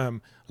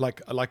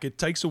like it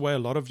takes away a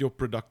lot of your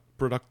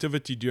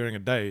productivity during a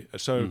day.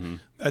 So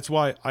that's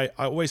why I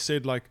always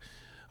said, like,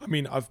 I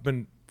mean, I've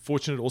been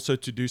fortunate also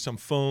to do some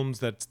films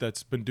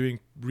that's been doing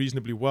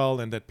reasonably well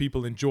and that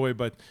people enjoy,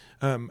 but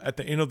at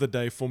the end of the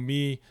day, for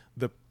me,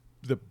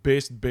 the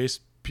best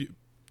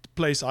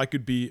place I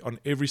could be on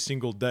every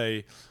single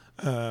day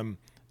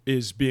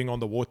is being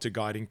on the water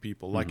guiding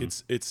people. Like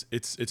it's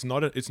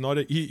not an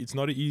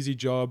easy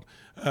job.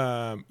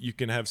 You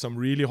can have some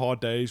really hard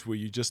days where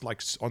you just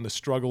like on the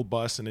struggle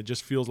bus and it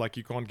just feels like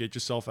you can't get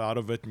yourself out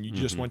of it and you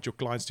just want your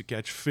clients to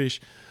catch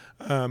fish.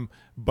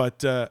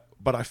 But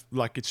I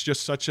like it's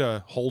just such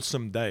a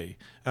wholesome day.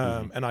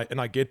 And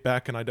I get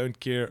back and I don't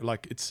care.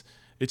 Like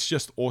it's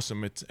just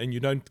awesome. And you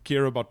don't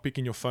care about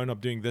picking your phone up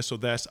doing this or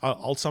that.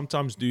 I'll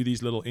sometimes do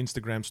these little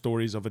Instagram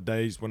stories of a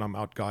days when I'm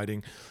out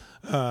guiding.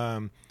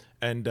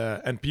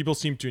 And people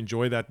seem to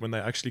enjoy that when they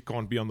actually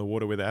can't be on the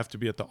water, where they have to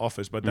be at the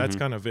office. But that's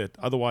kind of it.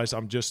 Otherwise,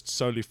 I'm just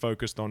solely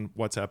focused on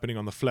what's happening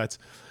on the flats.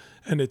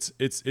 And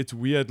it's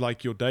weird.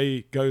 Like your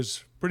day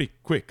goes pretty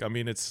quick. I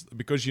mean, it's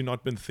because you've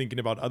not been thinking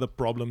about other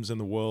problems in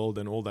the world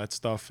and all that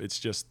stuff. It's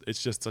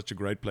just such a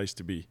great place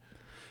to be.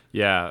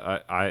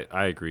 Yeah,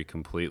 I agree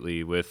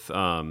completely with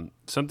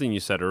something you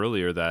said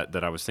earlier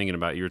that I was thinking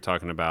about. You were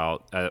talking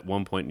about at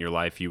one point in your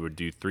life, you would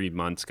do 3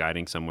 months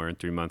guiding somewhere and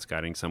 3 months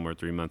guiding somewhere,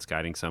 3 months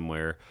guiding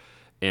somewhere.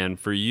 And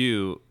for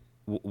you,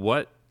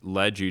 what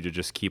led you to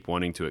just keep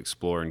wanting to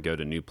explore and go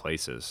to new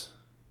places?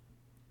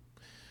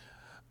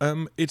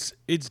 It's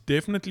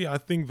definitely, I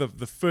think the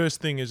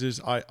first thing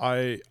is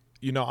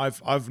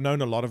I've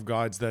known a lot of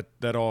guides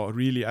that are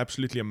really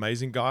absolutely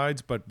amazing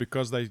guides, but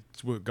because they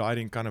were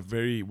guiding kind of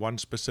very one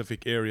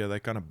specific area, they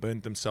kind of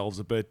burnt themselves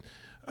a bit.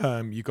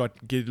 You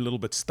get a little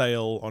bit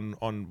stale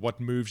on what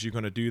moves you're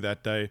going to do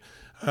that day.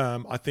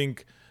 I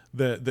think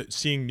the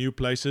seeing new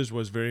places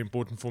was very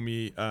important for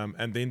me,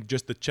 and then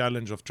just the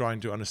challenge of trying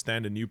to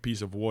understand a new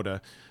piece of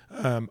water.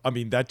 I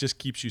mean, that just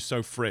keeps you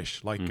so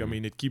fresh. Like, I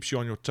mean, it keeps you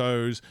on your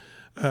toes,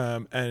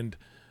 and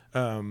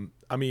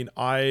I mean,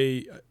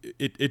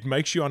 it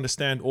makes you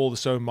understand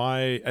so my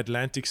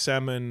Atlantic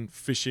salmon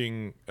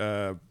fishing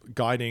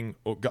guiding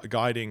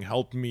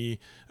helped me.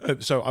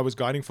 So I was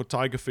guiding for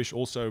tigerfish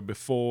also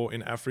before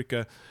in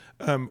Africa.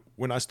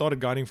 When I started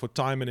guiding for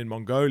taimen in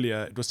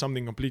Mongolia, it was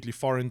something completely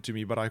foreign to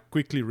me, but I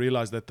quickly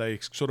realized that they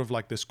sort of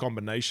like this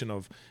combination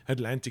of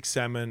Atlantic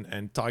salmon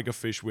and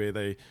tigerfish where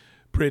they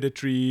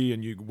predatory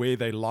and where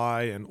they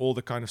lie and all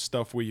the kind of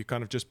stuff where you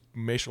kind of just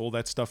mesh all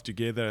that stuff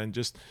together and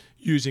just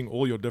using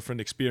all your different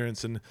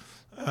experience. And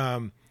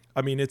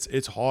I mean,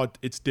 it's hard.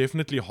 It's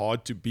definitely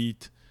hard to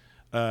beat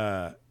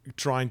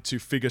trying to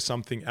figure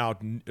something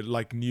out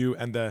like new.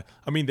 And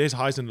there's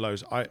highs and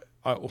lows.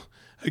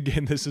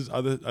 Again, this is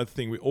other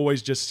thing. We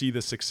always just see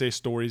the success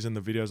stories and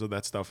the videos of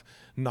that stuff.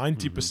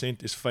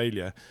 90% is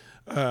failure.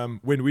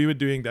 When we were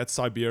doing that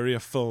Siberia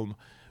film,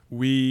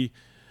 we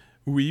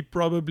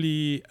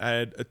probably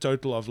had a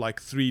total of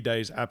like 3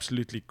 days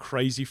absolutely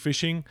crazy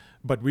fishing,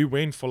 but we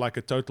went for like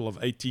a total of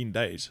 18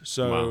 days.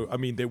 So, wow. I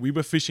mean, we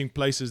were fishing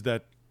places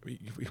that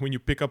when you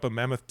pick up a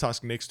mammoth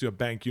tusk next to a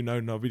bank,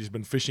 nobody's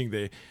been fishing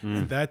there.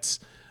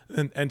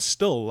 And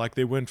still, like,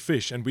 they weren't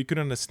fish, and we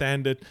couldn't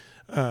understand it.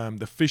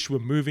 The fish were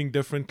moving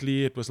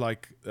differently. It was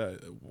like,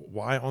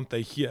 why aren't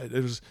they here?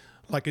 It was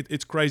like,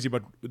 it's crazy,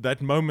 but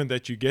that moment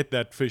that you get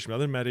that fish, it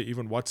doesn't matter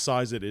even what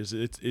size it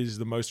is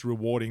the most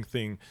rewarding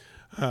thing.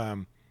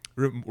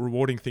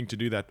 Rewarding thing to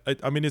do that.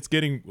 I mean, it's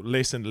getting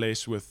less and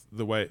less with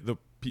the way the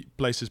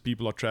places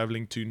people are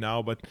traveling to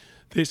now, but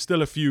there's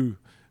still a few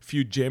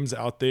gems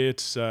out there.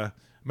 It's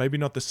maybe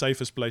not the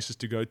safest places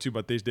to go to,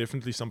 but there's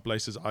definitely some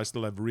places I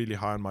still have really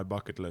high on my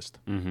bucket list.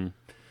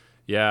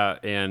 Yeah,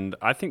 and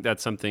I think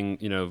that's something,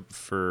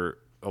 for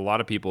a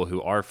lot of people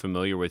who are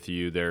familiar with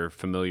you, they're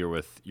familiar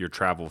with your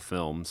travel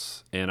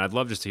films. And I'd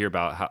love just to hear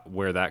about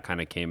where that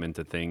kind of came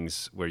into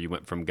things, where you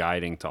went from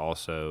guiding to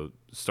also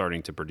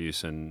starting to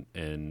produce and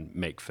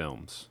make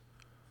films.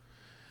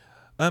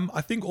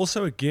 I think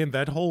also, again,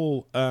 that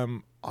whole,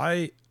 I'm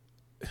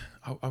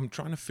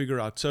trying to figure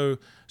out. So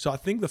I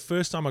think the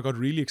first time I got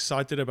really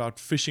excited about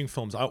fishing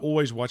films, I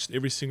always watched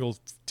every single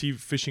TV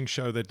fishing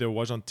show that there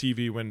was on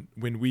TV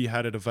when we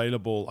had it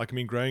available. Like, I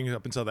mean, growing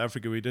up in South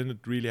Africa, we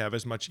didn't really have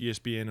as much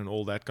ESPN and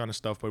all that kind of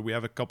stuff, but we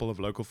have a couple of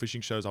local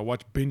fishing shows. I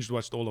binge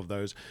watched all of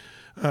those.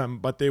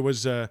 But there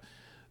was the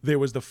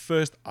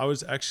first, I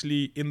was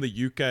actually in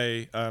the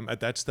UK at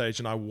that stage,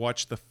 and I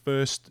watched the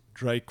first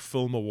Drake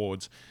Film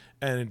Awards.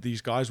 And these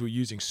guys were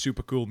using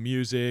super cool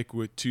music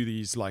to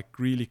these like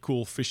really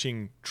cool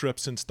fishing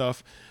trips and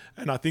stuff.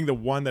 And I think the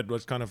one that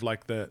was kind of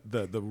like the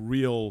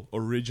real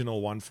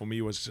original one for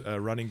me was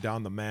Running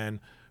Down the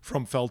Man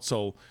from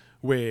Veldsel,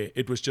 where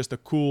it was just a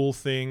cool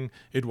thing.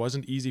 It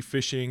wasn't easy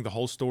fishing. The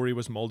whole story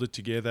was molded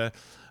together.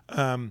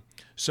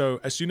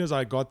 So as soon as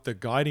I got the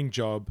guiding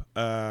job,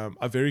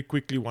 I very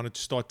quickly wanted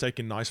to start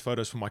taking nice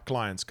photos for my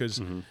clients, because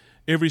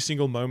every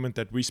single moment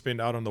that we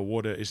spend out on the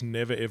water is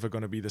never, ever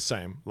going to be the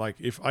same. Like,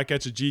 if I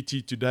catch a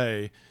GT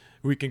today,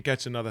 we can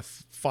catch another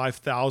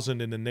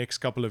 5,000 in the next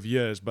couple of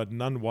years, but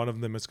one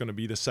of them is going to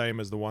be the same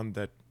as the one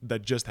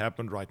that just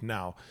happened right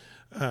now.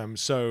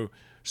 So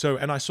So,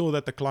 and I saw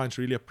that the clients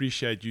really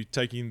appreciate you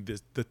taking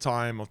the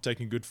time of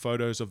taking good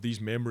photos of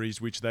these memories,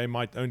 which they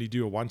might only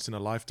do once in a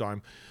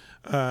lifetime.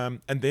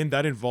 And then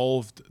that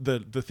involved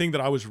the thing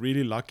that I was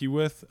really lucky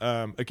with.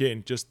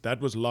 Again, just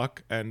that was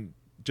luck and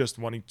just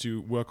wanting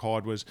to work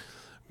hard, was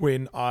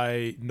when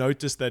I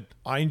noticed that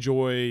I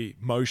enjoy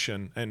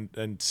motion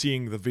and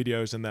seeing the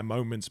videos and their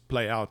moments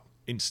play out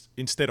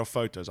instead of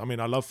photos. I mean,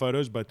 I love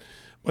photos, but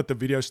the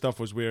video stuff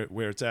was where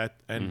it's at.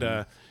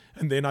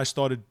 And then I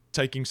started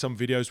taking some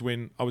videos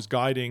when I was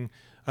guiding.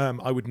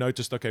 I would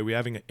notice, okay, we're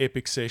having an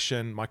epic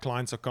session. My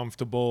clients are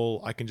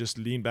comfortable. I can just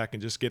lean back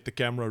and just get the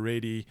camera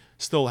ready,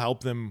 still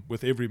help them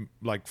with every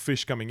like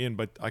fish coming in,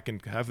 but I can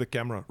have the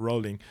camera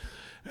rolling.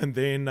 And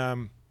then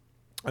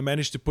I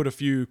managed to put a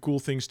few cool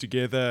things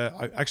together.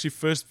 I actually,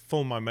 first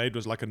film I made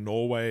was like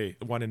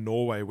one in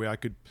Norway where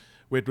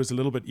it was a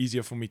little bit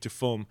easier for me to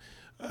film.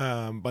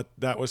 But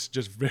that was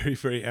just very,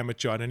 very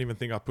amateur. I don't even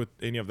think I put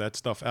any of that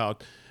stuff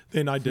out.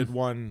 Then I did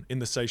one in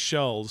the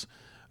Seychelles.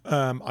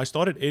 I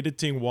started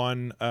editing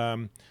one,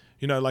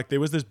 like there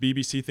was this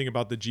BBC thing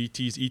about the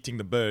GTs eating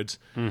the birds.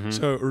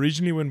 So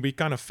originally when we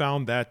kind of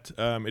found that,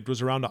 it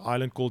was around an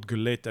island called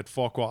Gulet at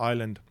Farquhar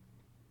Island.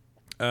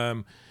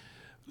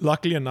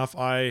 Luckily enough,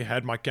 I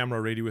had my camera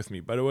ready with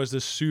me, but it was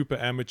the super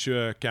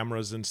amateur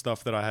cameras and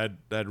stuff that I had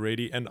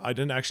ready, and I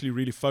didn't actually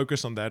really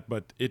focus on that,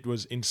 but it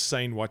was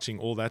insane watching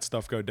all that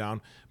stuff go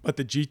down. But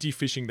the GT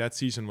fishing that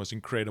season was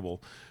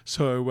incredible.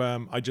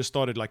 So I just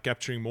started like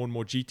capturing more and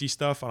more GT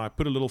stuff, and I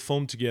put a little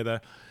film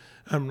together.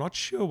 I'm not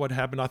sure what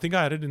happened. I think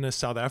I had it in a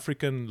South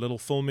African little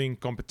filming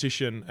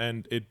competition,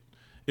 and it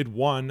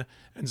won.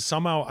 And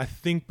somehow I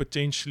think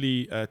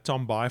potentially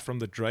Tom Bai from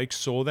the Drake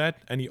saw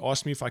that, and he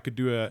asked me if I could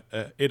do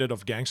a edit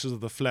of Gangsters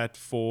of the Flat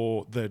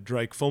for the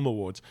Drake Film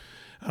Awards.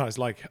 And I was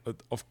like,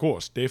 of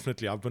course,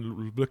 definitely. I've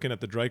been looking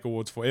at the Drake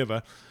Awards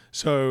forever.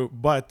 So,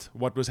 but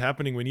what was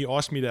happening when he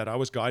asked me that, I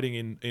was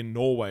guiding in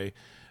Norway,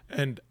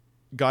 and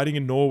guiding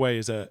in Norway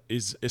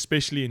is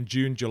especially in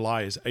June,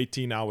 July, is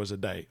 18 hours a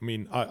day. I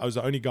mean, I was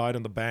the only guide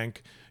on the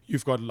bank.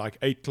 You've got like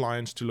 8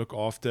 clients to look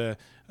after.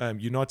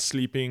 You're not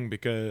sleeping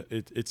because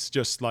it's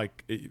just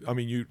like,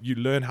 you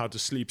learn how to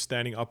sleep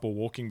standing up or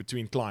walking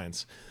between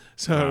clients.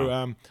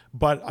 So,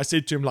 but I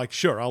said to him, like,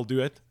 sure, I'll do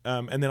it.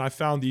 And then I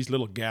found these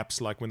little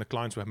gaps, like when the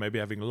clients were maybe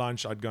having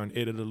lunch, I'd go and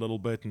edit a little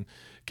bit and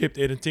kept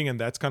editing. And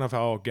that's kind of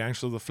how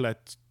Gangster of the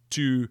Flat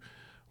 2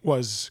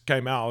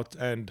 came out.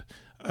 And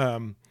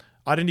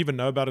I didn't even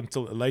know about it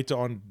until later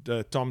on.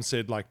 Tom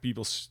said like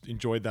people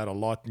enjoyed that a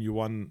lot, and you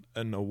won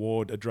an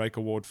award, a Drake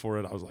Award for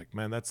it. I was like,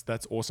 man, that's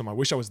awesome. I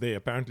wish I was there.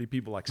 Apparently,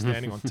 people like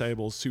standing on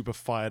tables, super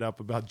fired up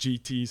about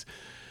GTs,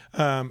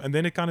 and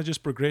then it kind of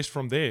just progressed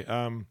from there.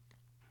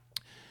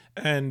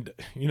 And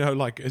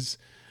like as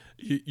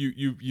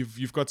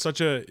you've got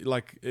such a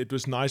like, it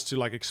was nice to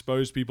like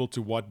expose people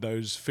to what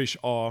those fish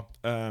are.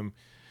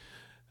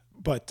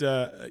 But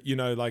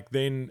like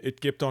then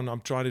it kept on. I'm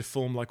trying to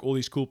film like all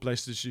these cool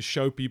places to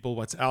show people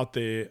what's out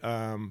there.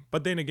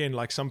 But then again,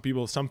 like some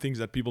things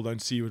that people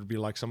don't see would be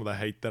like some of the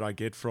hate that I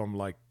get from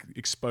like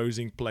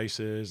exposing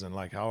places and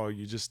like, how are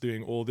you just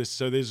doing all this?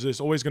 So there's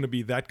always going to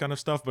be that kind of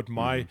stuff. But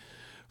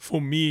for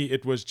me,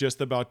 it was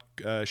just about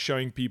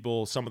showing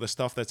people some of the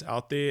stuff that's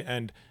out there.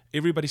 And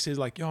everybody says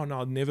like, no,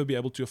 I'll never be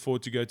able to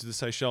afford to go to the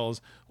Seychelles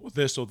or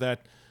this or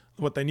that.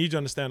 What they need to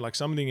understand, like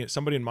somebody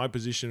in my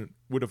position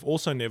would have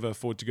also never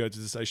afforded to go to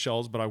the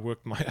Seychelles, but I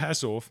worked my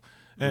ass off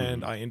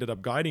and I ended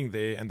up guiding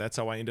there, and that's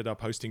how I ended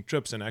up hosting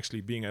trips and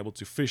actually being able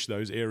to fish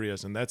those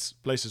areas, and that's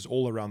places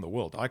all around the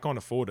world. I can't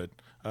afford it,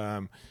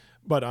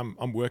 but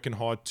I'm working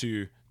hard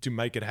to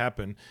make it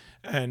happen.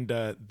 And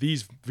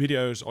these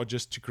videos are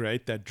just to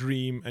create that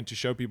dream and to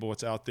show people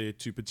what's out there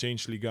to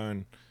potentially go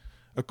and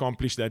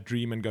accomplish that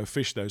dream and go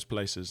fish those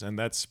places, and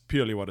that's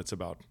purely what it's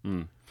about.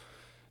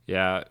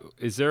 Yeah.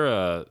 Is there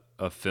a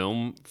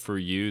film for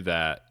you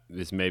that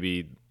is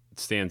maybe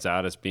stands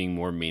out as being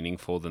more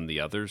meaningful than the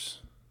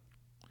others?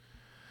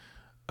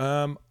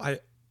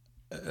 Like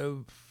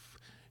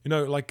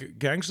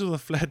Gangsters of the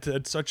Flat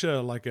had such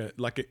a like an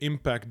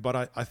impact, but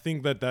I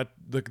think that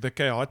the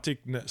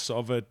chaoticness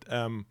of it,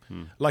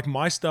 like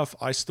my stuff,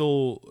 I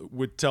still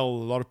would tell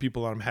a lot of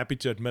people, and I'm happy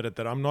to admit it,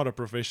 that I'm not a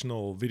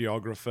professional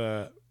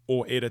videographer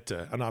or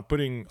editor, and I'm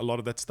putting a lot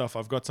of that stuff.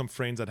 I've got some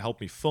friends that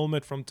help me film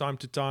it from time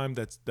to time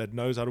that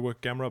knows how to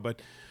work camera,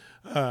 but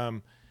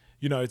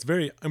it's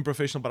very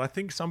unprofessional. But I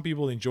think some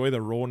people enjoy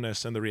the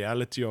rawness and the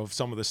reality of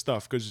some of the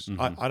stuff, because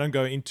I don't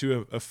go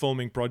into a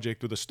filming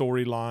project with a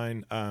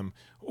storyline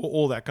or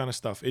all that kind of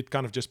stuff. It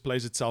kind of just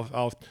plays itself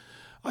out.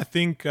 I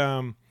think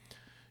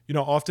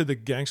after the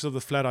Gangster of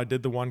the Flat, I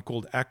did the one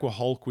called Aqua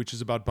Hulk, which is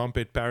about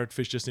bumphead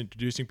parrotfish, just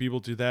introducing people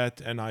to that.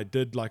 And I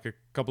did like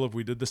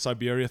we did the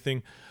Siberia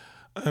thing.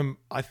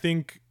 I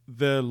think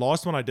the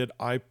last one I did,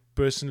 I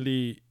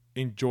personally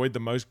enjoyed the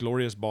most,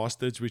 Glorious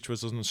Bastards, which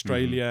was in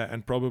Australia,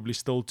 and probably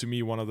still to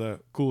me one of the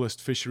coolest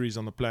fisheries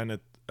on the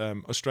planet.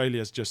 Australia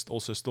is just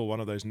also still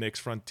one of those next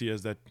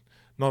frontiers that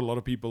not a lot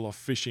of people are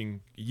fishing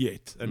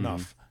yet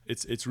enough.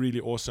 It's really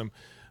awesome.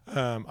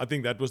 I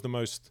think that was the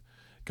most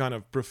kind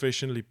of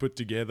professionally put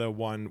together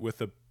one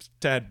with a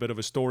tad bit of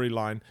a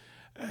storyline.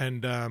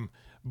 And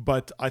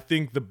but I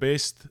think the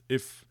best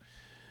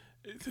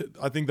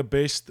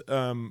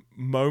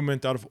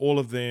moment out of all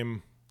of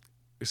them.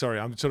 Sorry,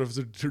 I'm sort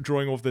of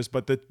drawing off this,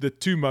 but the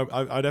two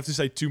I'd have to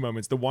say two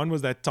moments. The one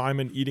was that time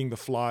in eating the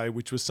fly,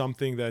 which was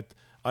something that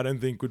I don't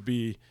think could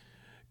be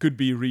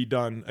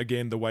redone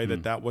again the way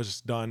that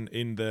was done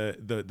in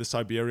the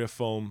Siberia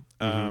film.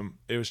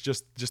 It was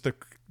just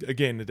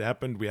again, it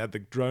happened. We had the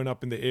drone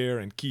up in the air,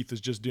 and Keith was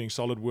just doing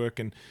solid work,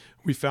 and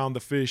we found the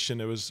fish,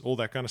 and it was all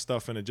that kind of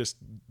stuff, and it just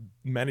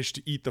managed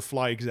to eat the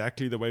fly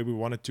exactly the way we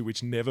wanted to,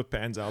 which never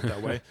pans out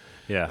that way.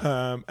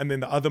 Yeah. And then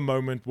the other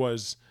moment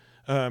was.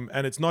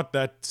 And it's not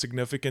that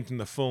significant in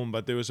the film,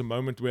 but there was a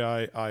moment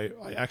where I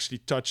actually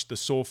touched the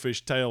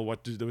sawfish tail,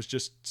 that was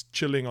just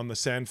chilling on the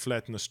sand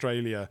flat in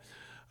Australia,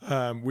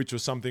 which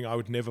was something I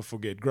would never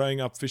forget. Growing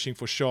up fishing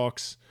for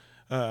sharks,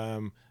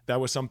 that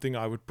was something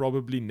I would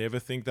probably never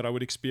think that I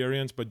would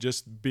experience, but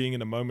just being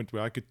in a moment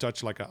where I could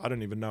touch I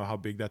don't even know how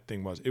big that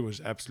thing was. It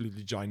was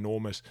absolutely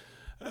ginormous.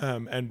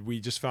 And we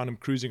just found him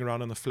cruising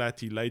around on the flat.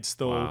 He laid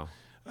still. Wow.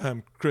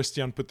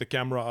 Christian put the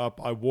camera up.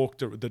 I walked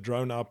the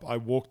drone up. I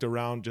walked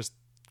around, just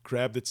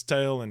grabbed its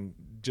tail and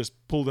just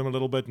pulled him a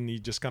little bit, and he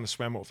just kind of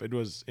swam off. It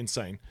was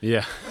insane.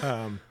 Yeah.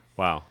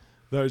 Wow.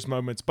 Those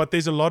moments. But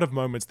there's a lot of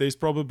moments. There's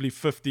probably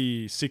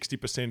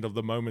 50-60% of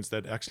the moments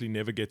that actually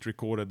never get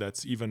recorded.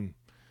 That's even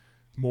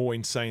more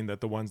insane than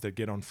the ones that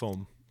get on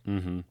film.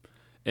 Mm-hmm.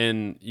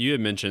 And you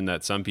had mentioned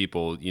that some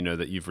people,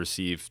 that you've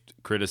received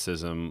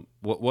criticism.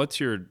 What's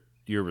your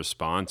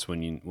response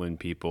when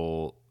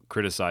people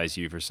criticize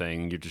you for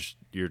saying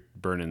you're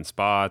burning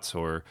spots,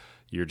 or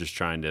you're just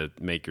trying to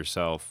make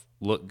yourself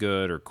look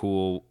good or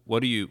cool?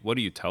 What do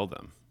you tell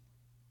them?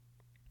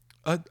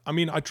 I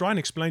mean, I try and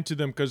explain to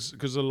them because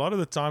a lot of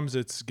the times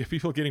it's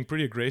people getting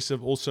pretty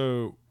aggressive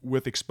also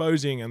with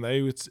exposing, and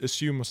they would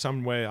assume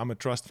some way I'm a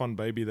trust fund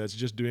baby that's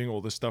just doing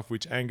all this stuff,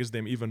 which angers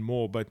them even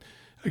more. But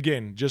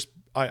again, just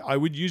I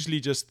would usually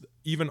just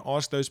even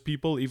ask those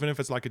people, even if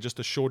it's just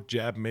a short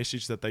jab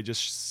message that they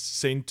just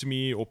send to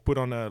me or put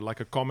on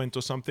a comment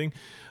or something,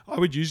 I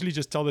would usually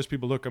just tell those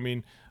people, look, I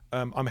mean,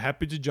 I'm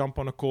happy to jump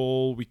on a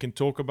call. We can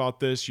talk about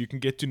this. You can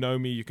get to know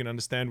me. You can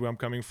understand where I'm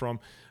coming from.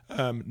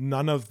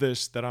 None of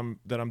this that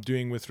I'm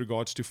doing with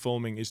regards to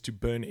filming is to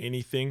burn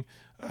anything.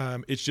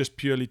 It's just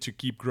purely to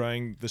keep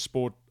growing the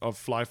sport of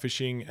fly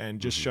fishing and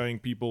just showing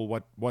people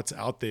what's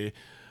out there,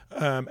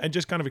 and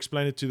just kind of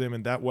explain it to them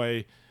in that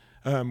way.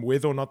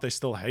 Whether or not they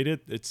still hate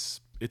it,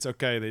 it's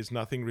okay. There's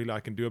nothing really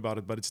I can do about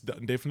it, but it's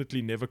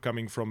definitely never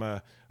coming from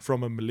a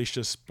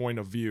malicious point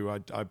of view.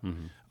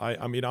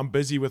 I mean, I'm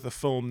busy with a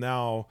film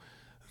now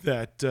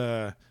that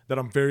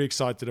I'm very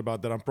excited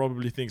about, that I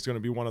probably think is going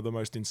to be one of the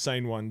most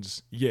insane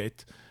ones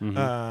yet.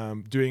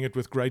 Doing it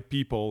with great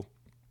people,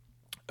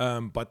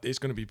 but there's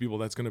going to be people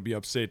that's going to be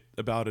upset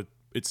about it.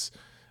 It's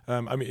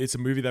it's a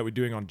movie that we're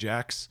doing on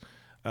Jax.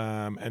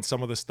 And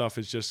some of the stuff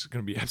is just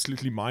going to be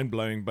absolutely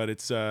mind-blowing, but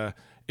it's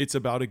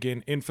about,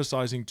 again,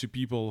 emphasizing to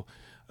people,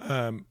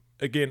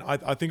 again,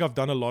 I think I've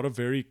done a lot of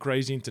very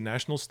crazy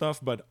international stuff,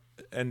 but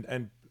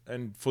and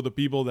for the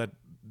people that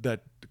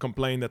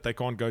complain that they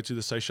can't go to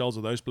the Seychelles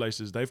or those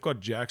places, they've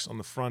got Jax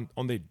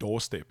on their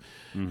doorstep.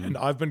 And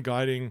I've been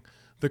guiding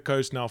the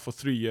coast now for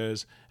 3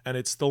 years, and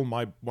it's still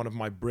one of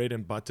my bread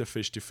and butter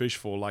fish to fish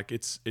for.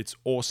 It's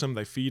awesome.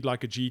 They feed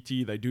like a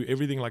GT, they do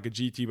everything like a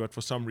GT, but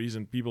for some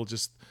reason people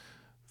just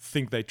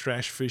think they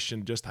trash fish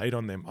and just hate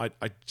on them.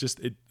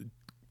 It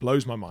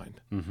blows my mind.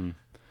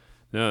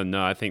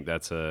 No, I think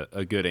that's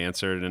a good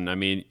answer. And I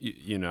mean,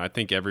 I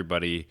think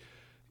everybody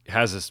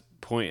has this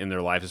point in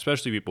their life,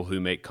 especially people who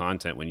make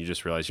content, when you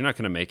just realize you're not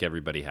going to make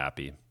everybody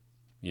happy,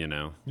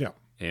 Yeah.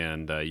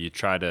 And you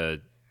try to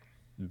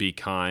be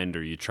kind,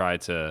 or you try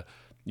to,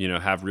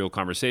 have real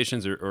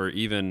conversations, or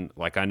even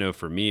I know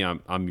for me,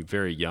 I'm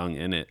very young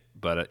in it,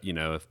 but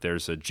if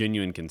there's a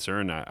genuine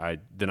concern,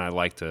 then I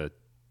like to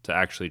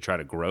actually try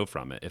to grow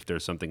from it if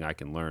there's something I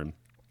can learn.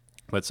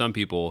 But some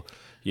people,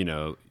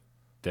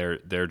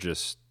 they're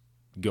just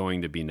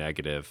going to be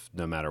negative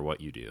no matter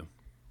what you do.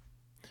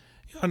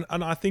 And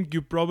I think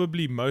you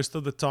probably, most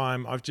of the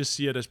time, I just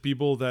see it as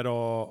people that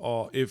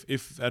are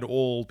if at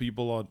all,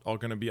 people are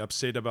going to be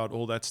upset about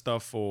all that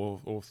stuff,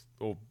 or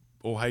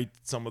hate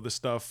some of the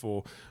stuff,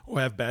 or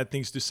have bad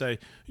things to say.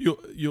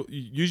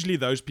 Usually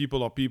those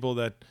people are people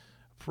that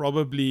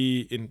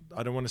probably,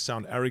 I don't want to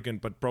sound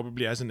arrogant, but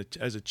probably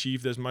has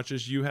achieved as much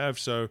as you have.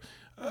 So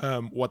I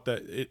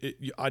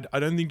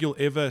don't think you'll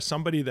ever,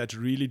 somebody that's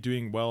really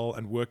doing well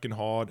and working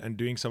hard and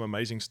doing some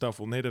amazing stuff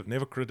will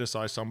never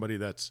criticize somebody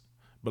that's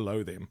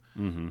below them.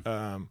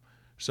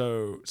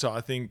 So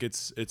I think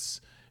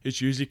it's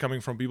usually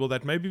coming from people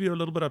that maybe are a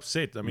little bit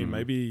upset. I mean,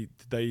 maybe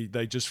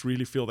they just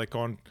really feel they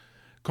can't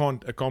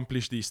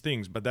accomplish these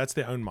things, but that's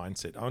their own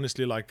mindset.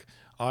 Honestly,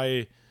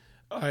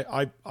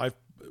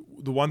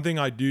 the one thing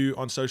I do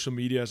on social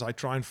media is I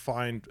try and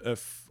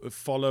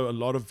follow a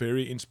lot of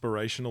very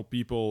inspirational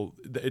people,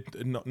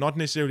 not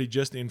necessarily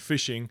just in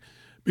fishing,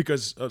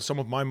 because some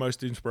of my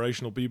most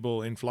inspirational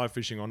people in fly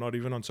fishing are not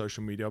even on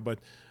social media, but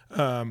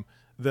I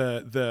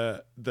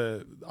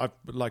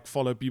like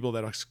follow people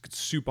that are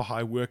super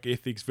high work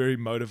ethics, very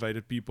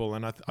motivated people,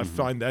 and I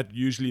find that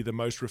usually the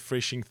most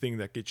refreshing thing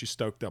that gets you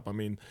stoked up. I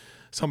mean,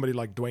 somebody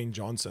like Dwayne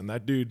Johnson,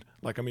 that dude,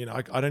 like, I mean,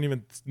 I don't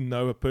even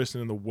know a person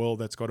in the world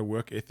that's got a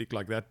work ethic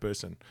like that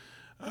person.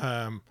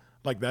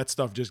 Like that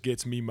stuff just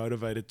gets me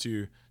motivated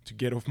to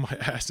get off my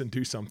ass and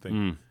do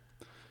something.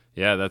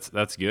 Yeah,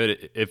 that's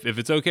good. If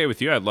it's okay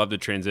with you, I'd love to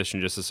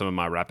transition just to some of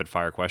my rapid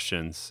fire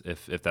questions,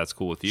 if that's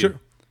cool with you. Sure.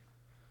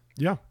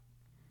 Yeah.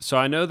 So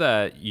I know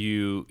that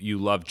you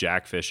love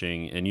jack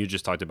fishing, and you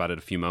just talked about it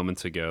a few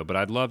moments ago, but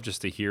I'd love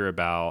just to hear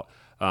about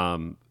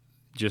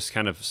just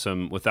kind of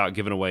some, without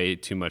giving away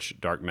too much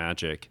dark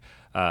magic,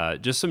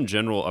 just some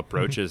general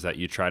approaches that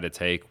you try to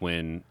take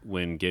when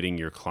getting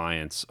your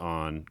clients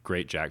on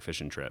great jack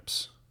fishing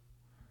trips.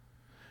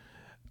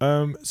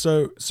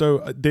 So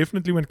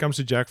definitely when it comes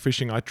to jack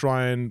fishing, I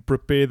try and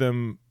prepare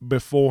them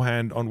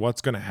beforehand on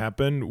what's going to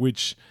happen,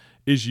 which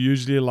is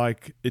usually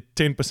like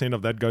 10%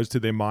 of that goes to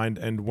their mind,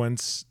 and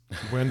once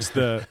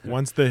the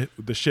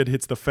shit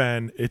hits the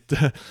fan,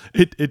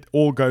 it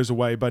all goes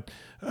away. But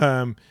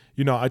I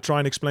try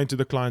and explain to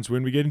the clients,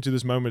 when we get into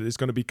this moment, it's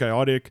going to be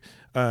chaotic.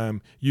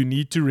 You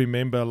need to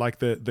remember like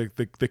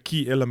the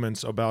key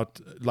elements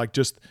about like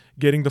just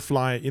getting the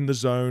fly in the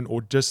zone,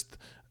 or just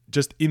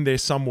in there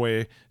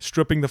somewhere,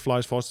 stripping the fly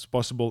as fast as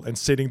possible and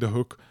setting the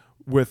hook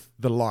with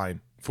the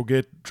line.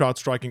 Forget trout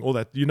striking, all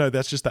that.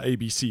 That's just the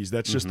ABCs.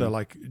 That's just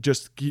the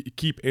just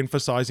keep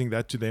emphasizing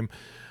that to them,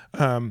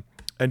 and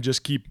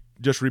just keep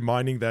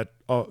reminding that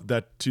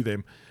to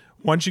them.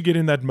 Once you get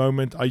in that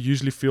moment, I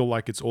usually feel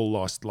like it's all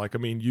lost. Like, I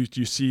mean,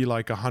 you see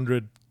like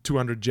 100,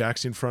 200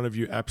 jacks in front of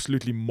you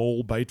absolutely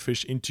maul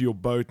baitfish into your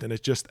boat, and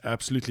it's just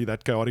absolutely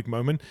that chaotic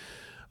moment.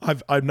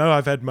 I know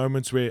I've had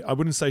moments where I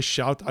wouldn't say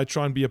shout. I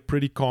try and be a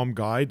pretty calm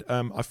guide.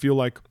 I feel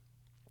like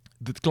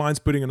the client's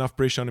putting enough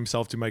pressure on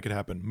himself to make it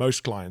happen.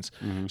 Most clients.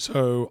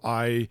 So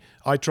I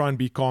try and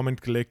be calm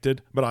and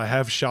collected, but I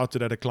have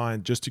shouted at a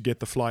client just to get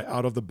the fly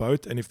out of the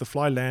boat. And if the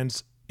fly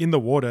lands in the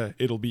water,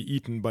 it'll be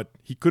eaten. But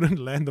he couldn't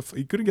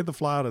he couldn't get the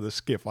fly out of the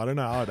skiff. I don't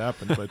know how it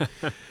happened,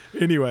 but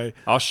anyway.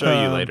 I'll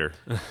show you later.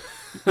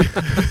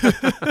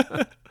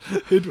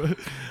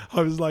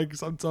 I was like,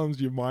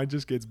 sometimes your mind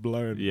just gets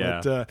blown.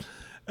 Yeah. But,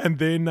 and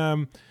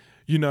then,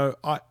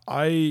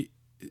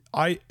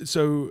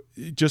 so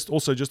just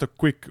a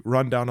quick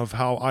rundown of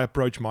how I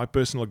approach my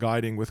personal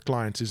guiding with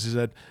clients is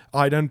that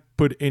I don't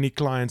put any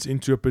clients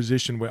into a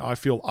position where I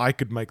feel I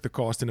could make the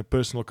cast in a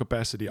personal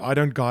capacity. I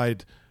don't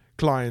guide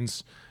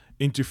clients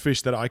into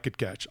fish that I could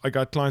catch. I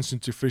guide clients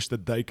into fish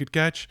that they could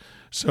catch.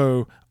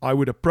 So I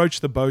would approach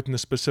the boat in a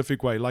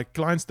specific way. Like,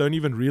 clients don't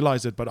even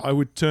realize it, but I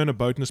would turn a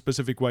boat in a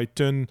specific way,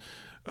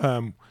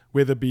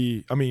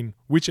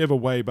 whichever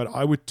way, but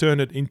I would turn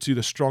it into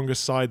the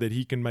strongest side that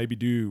he can maybe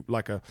do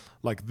like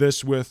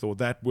this with, or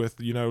that with,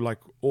 like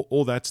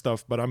all that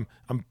stuff. But I'm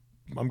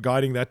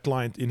guiding that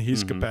client in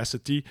his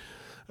capacity.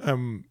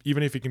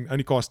 Even if he can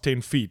only cast 10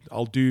 feet,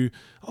 I'll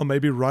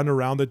maybe run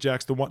around the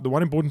jacks. The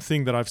one important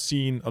thing that I've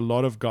seen a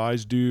lot of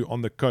guys do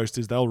on the coast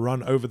is they'll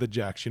run over the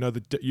jacks.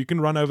 You can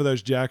run over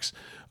those jacks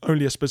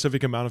only a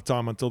specific amount of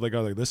time until they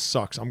go like, this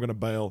sucks, I'm going to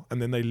bail, and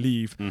then they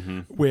leave.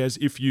 Whereas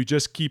if you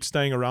just keep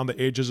staying around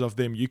the edges of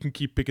them, you can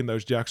keep picking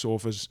those jacks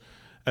off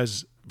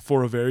as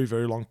for a very,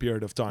 very long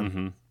period of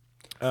time.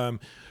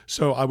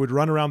 So I would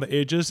run around the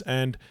edges,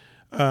 and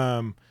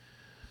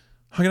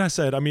how can I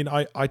say it? I mean,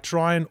 I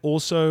try and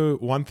also,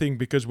 one thing,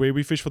 because where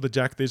we fish for the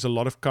jack, there's a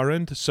lot of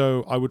current.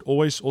 So I would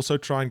always also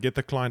try and get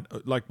the client,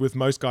 like with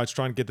most guys,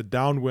 try and get the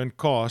downwind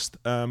cast.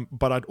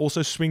 But I'd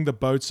also swing the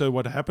boat. So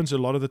what happens a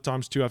lot of the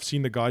times too, I've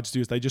seen the guides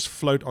do, is they just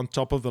float on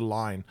top of the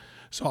line.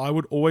 So I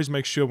would always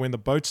make sure when the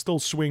boat still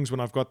swings, when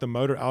I've got the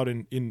motor out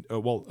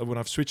when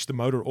I've switched the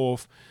motor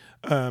off,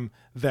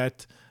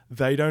 that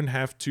they don't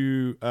have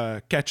to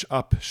catch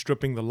up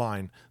stripping the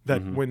line.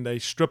 That when they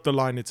strip the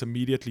line, it's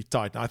immediately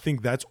tight. I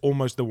think that's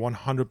almost the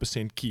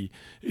 100% key,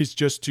 is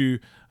just to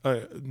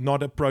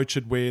not approach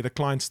it where the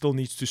client still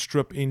needs to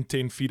strip in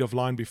 10 feet of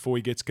line before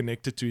he gets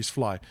connected to his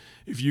fly.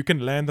 If you can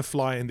land the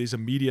fly and there's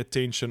immediate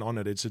tension on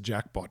it, it's a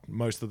jackpot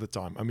most of the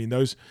time. I mean,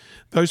 those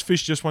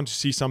fish just want to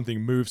see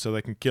something move so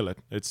they can kill it.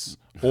 It's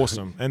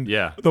awesome. And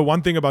the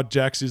one thing about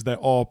jacks is the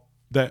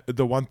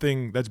one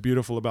thing that's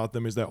beautiful about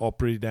them is they are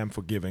pretty damn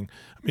forgiving.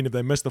 I mean, if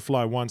they miss the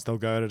fly once, they'll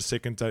go at it a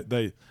second.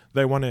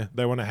 They want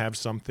to have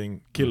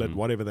something, kill it,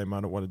 whatever they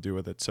might want to do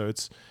with it. So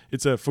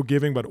it's a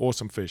forgiving but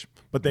awesome fish.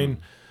 But then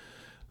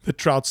the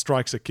trout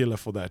strike's a killer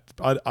for that.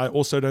 I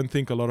also don't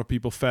think a lot of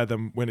people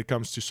fathom when it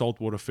comes to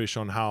saltwater fish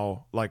on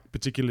how, like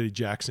particularly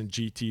jacks and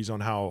GTs, on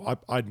how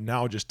I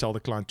now just tell the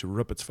client to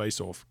rip its face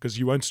off, because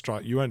you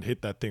won't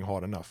hit that thing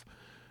hard enough.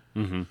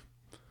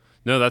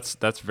 No,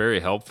 that's very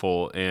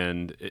helpful.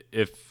 And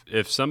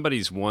if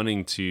somebody's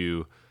wanting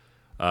to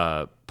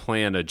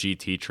plan a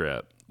GT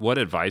trip, what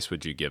advice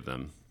would you give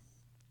them?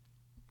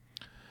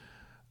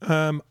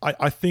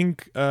 I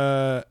think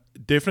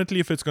definitely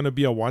if it's going to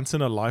be a once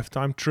in a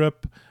lifetime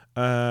trip,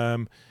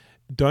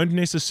 don't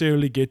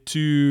necessarily get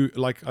too,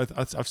 like,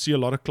 I see a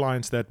lot of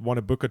clients that want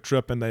to book a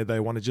trip and they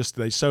want to just,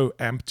 they're so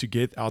amped to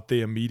get out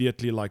there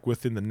immediately, like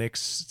within the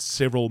next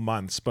several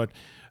months. But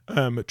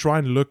try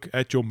and look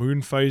at your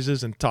moon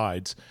phases and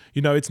tides.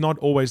 It's not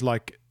always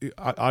like,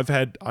 I've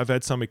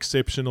had some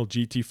exceptional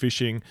GT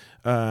fishing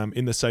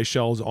in the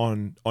Seychelles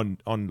on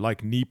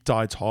like neap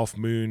tides, half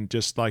moon,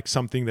 just like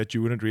something that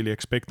you wouldn't really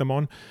expect them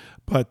on.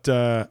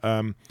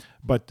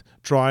 But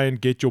try and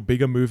get your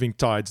bigger moving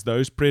tides.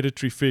 Those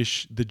predatory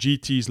fish, the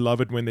GTs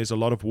love it when there's a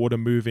lot of water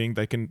moving.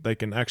 They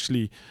can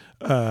actually,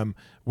 when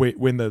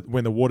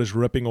the water's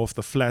ripping off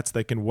the flats,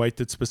 they can wait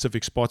at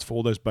specific spots for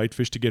all those bait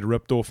fish to get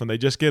ripped off, and they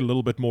just get a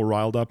little bit more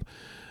riled up.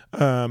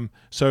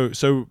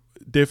 So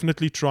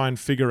definitely try and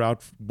figure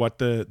out what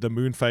the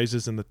moon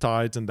phases and the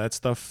tides and that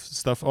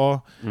stuff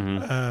are,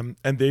 and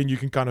then you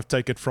can kind of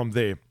take it from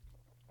there.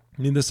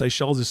 I mean, the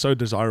Seychelles is so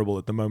desirable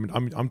at the moment.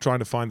 I'm trying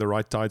to find the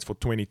right tides for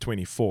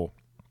 2024.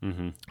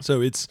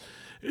 So it's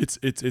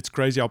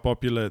crazy how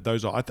popular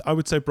those are. I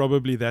would say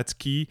probably that's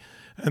key.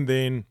 And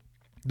then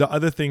the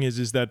other thing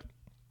is that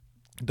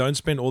don't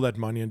spend all that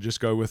money and just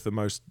go with the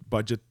most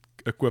budget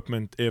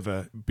equipment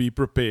ever. Be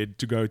prepared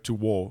to go to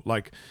war.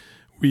 Like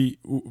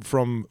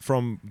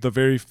from the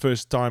very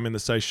first time in the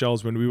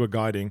Seychelles when we were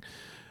guiding,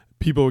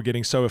 people were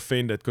getting so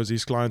offended because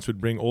these clients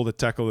would bring all the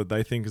tackle that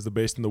they think is the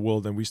best in the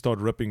world, and we start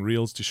ripping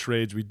reels to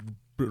shreds. We'd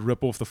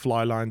rip off the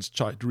fly lines,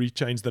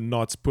 rechange the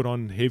knots, put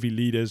on heavy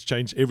leaders,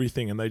 change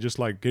everything, and they just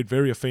like get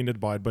very offended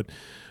by it. But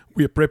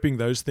we are prepping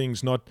those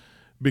things not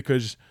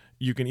because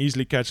you can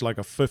easily catch like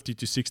a 50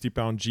 to 60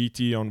 pound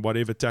GT on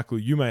whatever tackle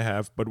you may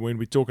have, but when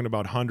we're talking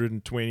about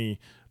 120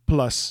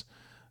 plus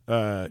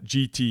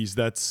GTs,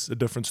 that's a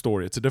different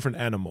story. It's a different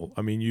animal.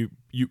 I mean,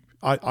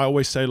 I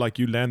always say, like,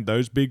 you land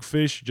those big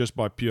fish just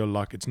by pure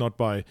luck. It's not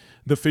by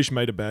the fish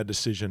made a bad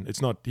decision.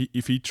 It's not,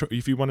 if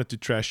he wanted to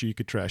trash you, he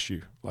could trash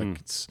you. Like,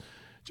 it's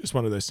just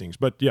one of those things.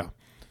 But yeah,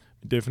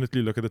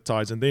 definitely look at the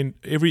tides. And then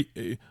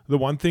the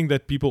one thing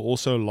that people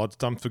also a lot of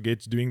time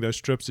forget doing those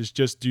trips is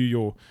just do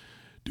your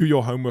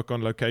homework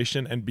on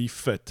location and be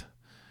fit.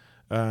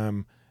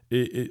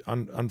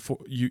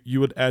 You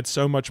would add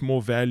so much more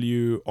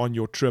value on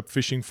your trip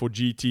fishing for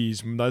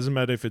GTs. Doesn't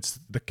matter if it's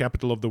the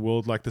capital of the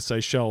world like the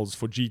Seychelles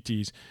for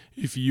GTs.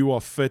 If you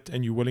are fit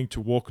and you're willing to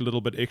walk a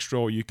little bit extra,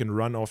 or you can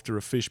run after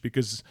a fish,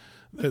 because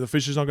the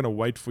fish is not going to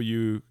wait for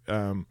you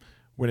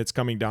when it's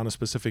coming down a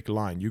specific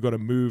line. You got to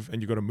move, and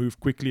you got to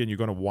move quickly, and you're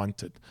going to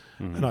want it.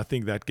 And I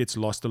think that gets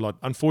lost a lot.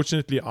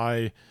 Unfortunately,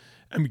 I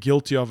am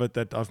guilty of it,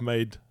 that I've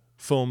made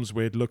films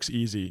where it looks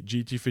easy.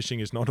 GT fishing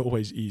is not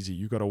always easy.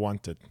 You got to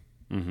want it.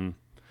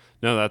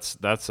 No,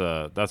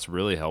 that's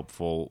really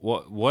helpful.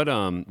 What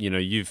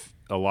you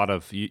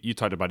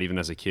talked about, even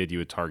as a kid you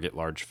would target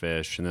large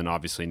fish, and then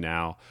obviously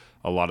now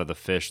a lot of the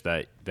fish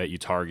that you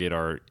target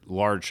are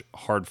large,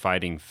 hard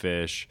fighting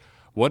fish.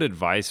 What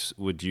advice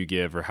would you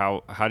give, or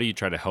how do you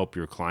try to help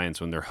your clients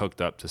when they're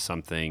hooked up to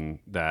something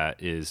that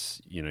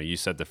is, you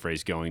said the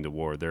phrase going to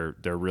war, they're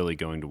really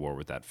going to war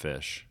with that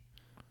fish?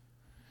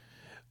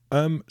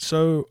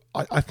 So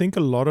I think a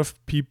lot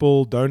of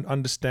people don't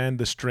understand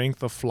the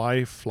strength of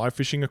fly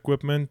fishing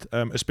equipment,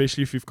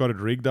 especially if you've got it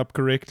rigged up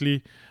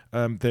correctly.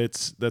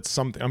 That's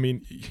something. I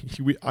mean,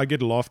 I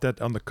get laughed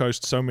at on the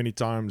coast so many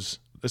times,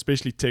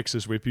 especially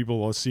Texas, where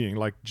people are seeing,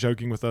 like,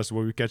 joking with us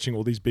where we're catching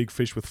all these big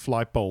fish with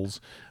fly poles.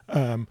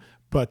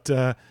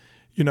 But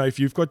if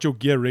you've got your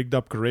gear rigged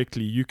up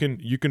correctly, you can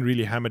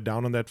really hammer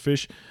down on that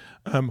fish.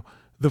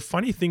 The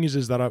funny thing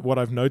is that what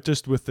I've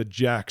noticed with the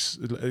jacks,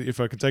 if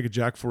I can take a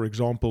jack for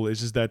example,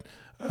 is that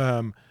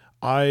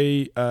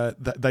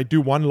they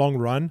do one long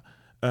run,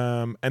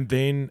 and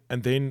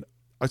then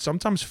I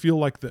sometimes feel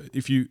like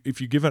if you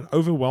give an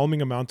overwhelming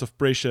amount of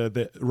pressure,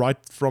 that right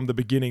from the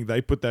beginning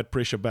they put that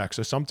pressure back.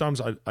 So sometimes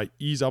I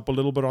ease up a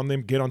little bit on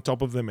them, get on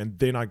top of them, and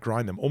then I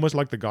grind them, almost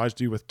like the guys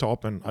do with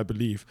tarpon, I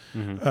believe.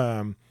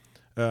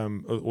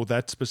 Or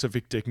that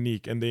specific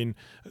technique. And then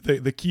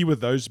the key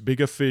with those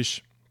bigger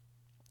fish,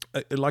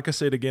 like I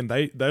said again,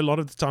 they a lot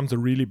of the times the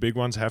really big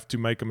ones have to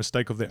make a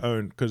mistake of their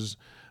own, because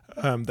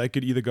they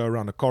could either go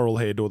around a coral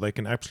head or they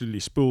can absolutely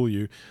spool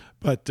you.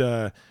 But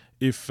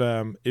if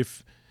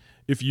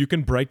you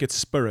can break its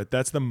spirit,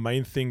 that's the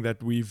main thing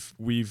that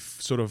we've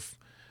sort of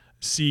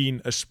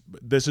seen.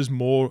 This is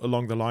more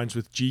along the lines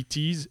with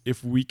GTs.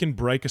 If we can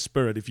break a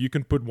spirit, if you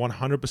can put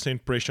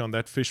 100% pressure on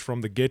that fish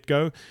from the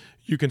get-go,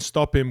 you can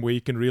stop him where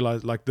you can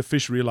realize, like, the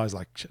fish realize,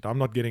 like, shit, I'm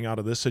not getting out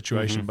of this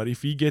situation. But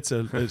if he gets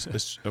a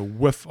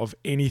whiff of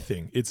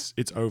anything, it's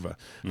over.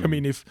 I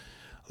mean, if,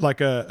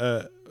 like,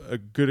 a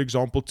good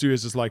example too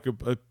is like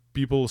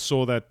people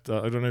saw that,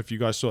 I don't know if you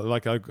guys saw,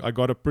 like, I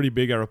got a pretty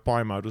big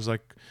arapaima.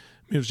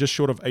 It was just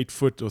short of 8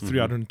 foot or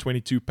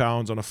 322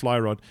 pounds on a fly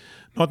rod.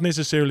 Not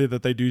necessarily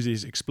that they do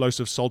these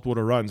explosive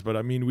saltwater runs, but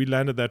I mean, we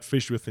landed that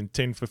fish within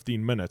 10-15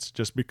 minutes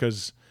just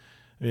because,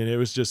 I mean, it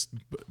was just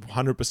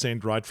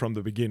 100% right from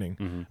the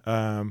beginning.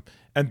 And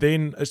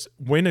then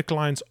when a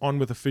client's on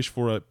with a fish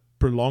for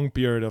prolonged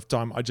period of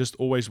time, I just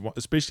always want,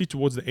 especially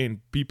towards the end,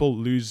 people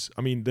lose.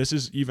 I mean, this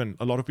is even,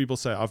 a lot of people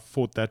say I've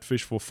fought that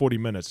fish for 40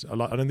 minutes. I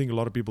don't think a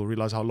lot of people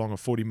realize how long a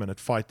 40-minute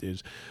fight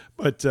is.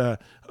 But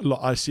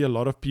I see a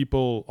lot of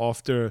people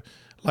after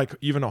like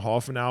even a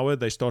half an hour,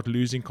 they start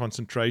losing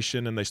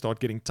concentration and they start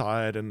getting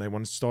tired and they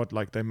want to start,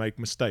 like, they make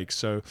mistakes.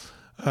 So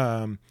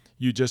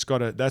you just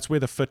gotta, that's where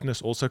the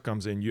fitness also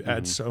comes in. You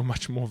add so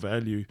much more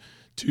value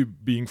to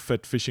being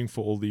fit fishing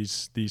for all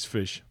these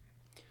fish.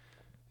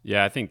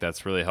 Yeah, I think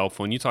that's really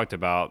helpful. And you talked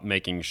about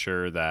making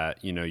sure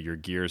that, you know, your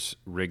gear's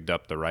rigged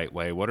up the right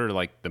way. What are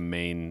like the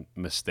main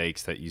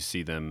mistakes that you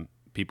see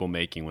people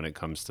making when it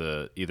comes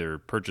to either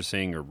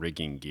purchasing or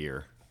rigging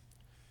gear?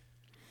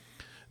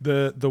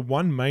 The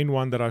one main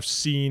one that I've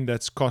seen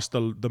that's cost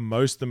the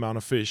most amount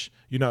of fish,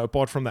 you know,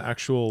 apart from the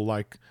actual,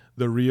 like,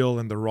 the reel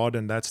and the rod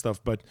and that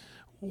stuff, but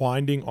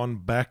winding on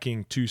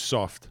backing too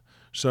soft.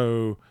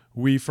 So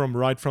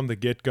right from the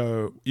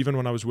get-go, even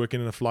when I was working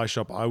in a fly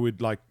shop, I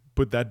would, like,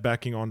 put that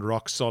backing on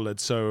rock solid.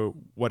 So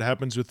what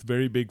happens with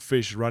very big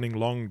fish running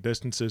long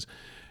distances,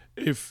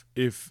 if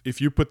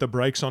you put the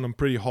brakes on them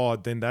pretty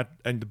hard, then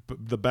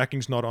the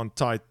backing's not on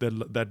tight,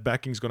 that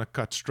backing's going to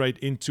cut straight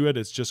into it.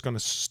 It's just going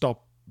to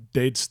stop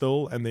dead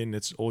still, and then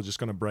it's all just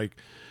going to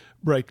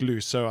break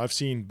loose. So I've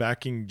seen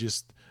backing,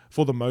 just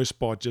for the most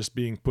part, just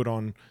being put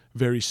on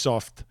very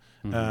soft.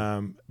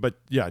 But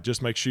yeah,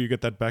 just make sure you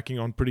get that backing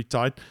on pretty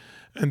tight.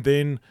 And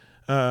then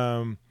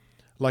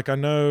like I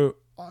know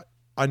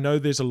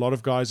there's a lot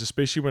of guys,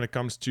 especially when it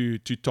comes to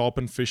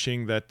tarpon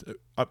fishing, that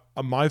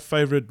my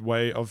favorite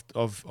way of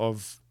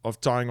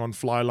tying on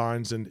fly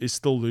lines and is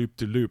still loop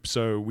to loop.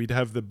 So we'd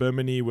have the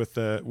Bimini with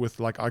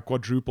like I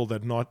quadruple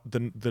that knot,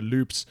 the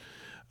loops,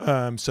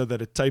 so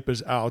that it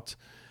tapers out,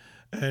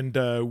 and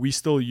we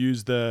still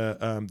use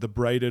the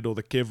braided or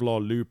the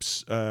Kevlar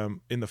loops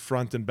in the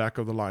front and back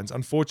of the lines.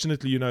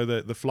 Unfortunately, you know,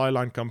 the fly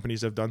line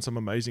companies have done some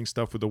amazing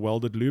stuff with the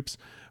welded loops,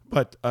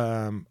 but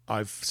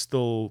I've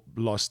still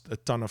lost a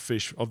ton of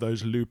fish of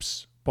those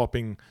loops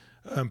popping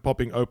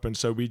open.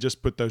 So we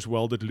just put those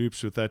welded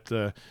loops with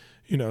that,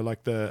 you know,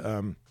 like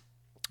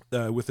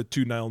with the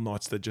 2 nail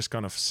knots that just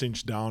kind of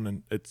cinch down,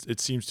 and it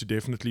seems to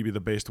definitely be the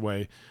best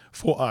way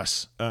for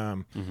us.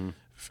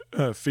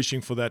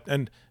 Fishing for that,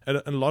 and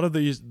a lot of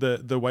these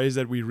the ways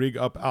that we rig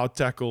up our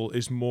tackle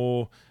is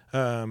more,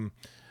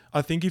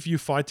 I think if you're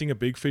fighting a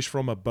big fish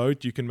from a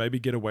boat, you can maybe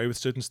get away with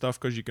certain stuff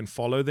because you can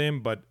follow them.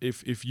 But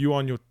if you're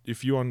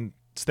on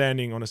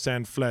standing on a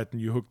sand flat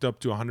and you're hooked up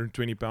to a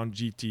 120-pound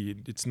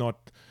GT, it's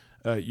not,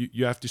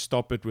 you have to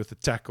stop it with a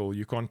tackle.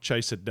 You can't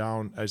chase it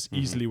down as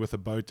easily with a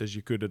boat as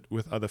you could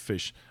with other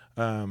fish,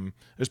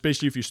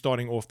 especially if you're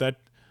starting off. That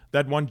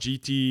one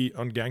GT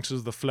on Gangsters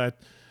of the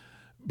Flat,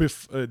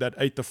 that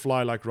ate the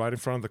fly like right in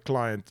front of the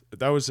client,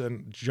 that was a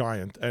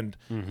giant, and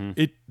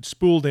it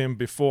spooled him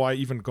before I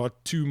even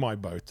got to my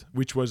boat,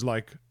 which was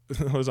like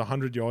it was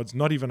 100 yards,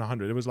 not even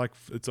 100, it was like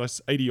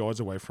it's 80 yards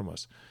away from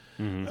us.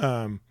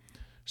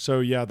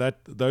 So yeah,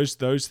 those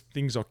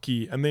things are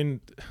key. And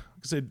then like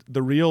I said,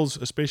 the reels,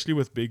 especially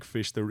with big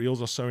fish, the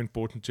reels are so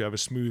important to have a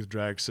smooth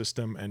drag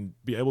system and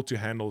be able to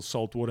handle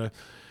saltwater.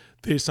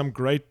 There's some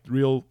great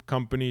reel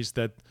companies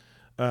that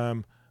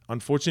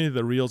unfortunately,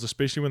 the reels,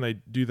 especially when they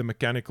do the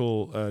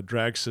mechanical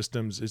drag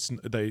systems,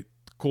 they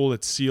call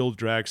it sealed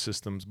drag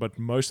systems, but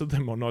most of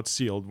them are not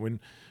sealed.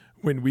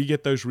 When we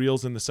get those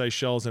reels in the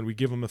Seychelles and we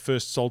give them the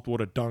first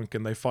saltwater dunk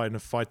and they fight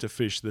a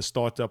fish, the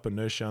startup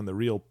inertia on the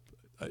reel,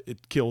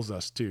 it kills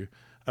us too.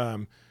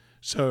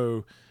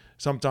 So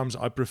sometimes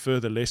I prefer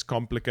the less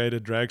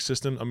complicated drag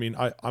system. I mean,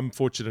 I'm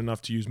fortunate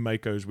enough to use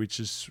Mako's, which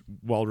is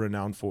well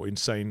renowned for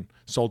insane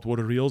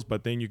saltwater reels.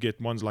 But then you get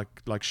ones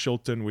like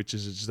Shilton, which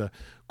is just a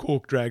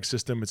cork drag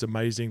system. It's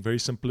amazing, very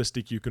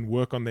simplistic. You can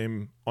work on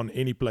them on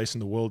any place in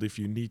the world if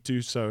you need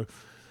to. So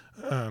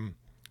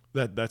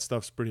that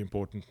stuff's pretty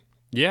important.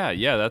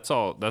 Yeah, that's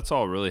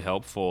all really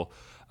helpful.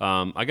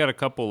 I got a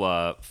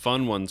couple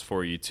fun ones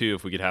for you too,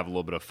 if we could have a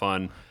little bit of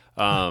fun.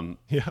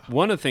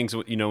 One of the things,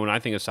 you know, when I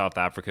think of South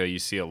Africa, you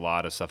see a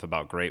lot of stuff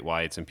about great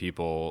whites and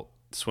people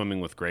swimming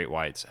with great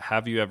whites.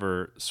 Have you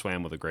ever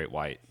swam with a great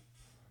white?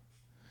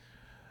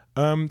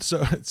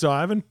 So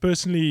I haven't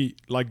personally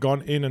like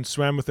gone in and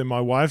swam with them.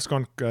 My wife's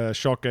gone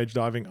shark cage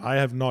diving. I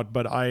have not,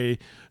 but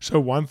so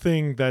one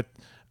thing that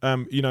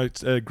you know,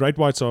 great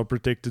whites are a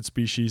protected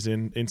species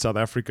in South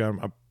Africa,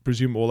 I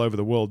presume all over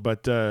the world,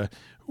 but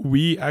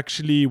we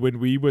actually, when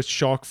we were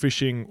shark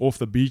fishing off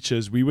the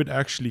beaches, we would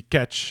actually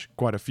catch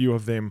quite a few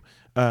of them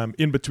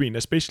in between,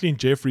 especially in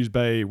Jeffreys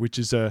Bay, which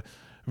is a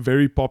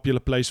very popular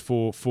place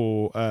for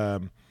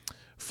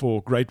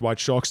great white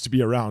sharks to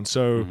be around.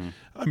 So,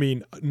 I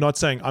mean,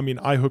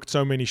 I hooked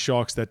so many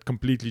sharks that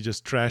completely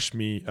just trashed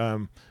me,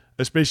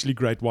 especially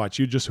great whites.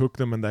 You just hook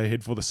them and they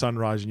head for the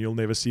sunrise and you'll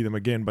never see them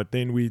again. But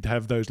then we'd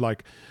have those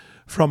like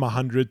from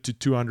 100 to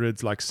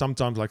 200, like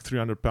sometimes like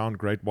 300-pound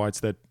great whites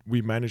that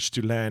we managed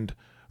to land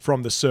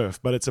from the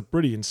surf. But it's a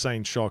pretty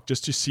insane shark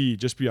just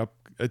be up.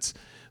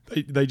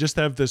 They just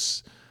have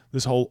this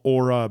whole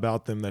aura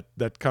about them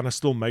that kind of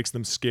still makes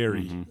them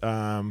scary.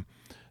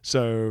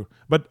 So,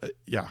 but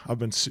yeah, I've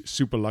been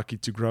super lucky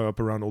to grow up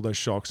around all those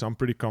sharks. I'm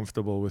pretty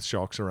comfortable with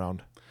sharks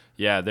around.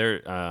 Yeah,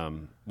 they're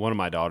one of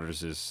my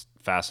daughters is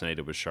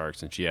fascinated with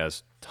sharks, and she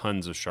has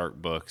tons of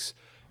shark books.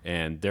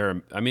 And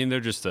they're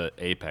just an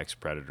apex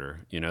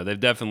predator. You know, they've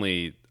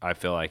definitely, I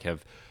feel like,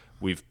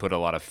 we've put a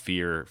lot of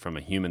fear from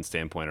a human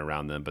standpoint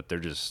around them, but they're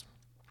just,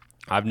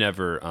 I've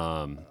never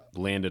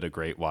landed a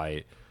great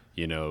white,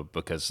 you know,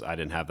 because I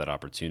didn't have that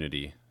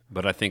opportunity.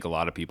 But I think a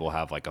lot of people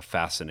have like a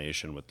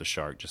fascination with the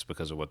shark just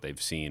because of what they've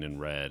seen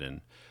and read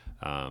and,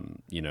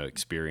 you know,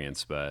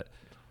 experienced. But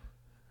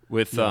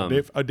with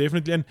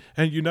definitely,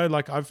 and you know,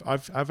 like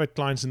I've had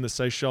clients in the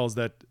Seychelles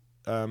that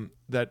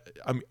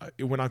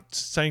when I'm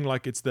saying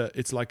like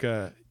it's like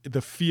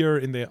the fear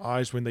in their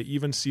eyes when they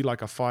even see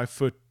like a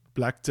 5-foot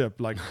black tip,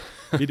 like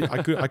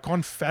I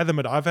can't fathom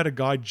it. I've had a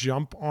guy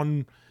jump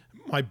on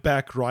my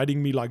back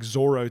riding me like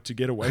Zorro to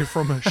get away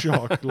from a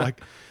shark,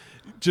 like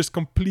just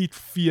complete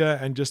fear,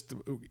 and just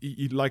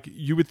like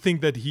you would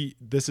think that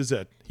this is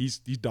it, he's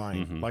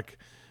dying, like.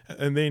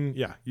 And then,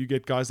 yeah, you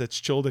get guys that's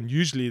chilled, and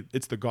usually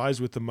it's the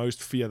guys with the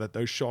most fear that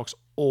those sharks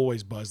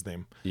always buzz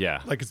them.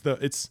 Yeah, like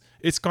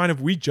it's kind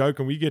of, we joke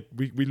and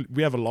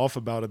we have a laugh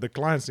about it. The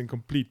client's in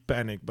complete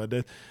panic, but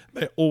they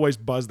always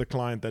buzz the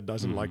client that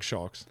doesn't like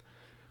sharks.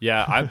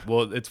 Yeah,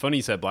 well, it's funny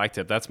you said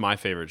blacktip. That's my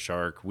favorite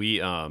shark.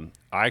 I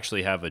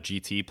actually have a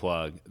GT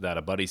plug that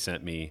a buddy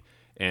sent me,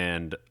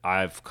 and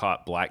I've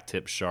caught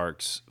blacktip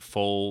sharks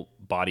full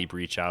body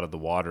breach out of the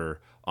water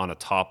on a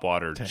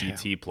topwater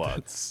GT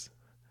plug.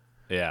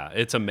 Yeah,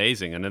 it's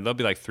amazing, and they'll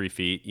be like 3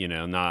 feet. You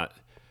know, not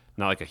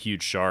like a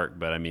huge shark,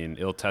 but I mean,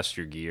 it'll test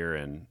your gear,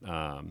 and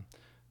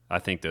I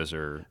think those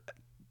are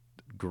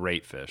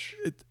great fish.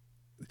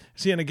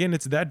 See, and again,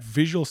 it's that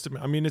visual.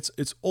 I mean,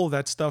 it's all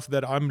that stuff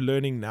that I'm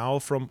learning now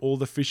from all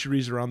the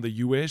fisheries around the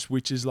US,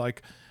 which is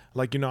like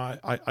you know,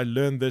 I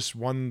learned this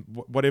one,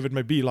 whatever it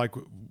may be, like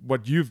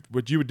what you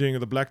were doing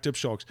with the blacktip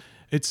sharks.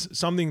 It's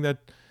something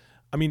that,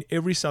 I mean,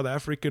 every South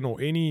African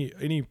or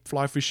any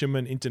fly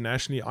fisherman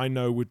internationally I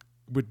know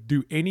would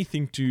do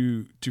anything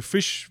to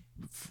fish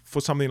for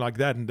something like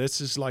that. And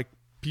this is like,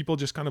 people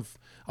just kind of,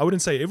 I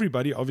wouldn't say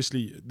everybody,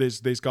 obviously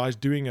there's guys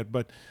doing it,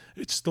 but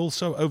it's still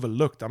so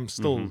overlooked. I'm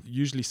still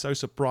usually so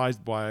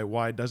surprised by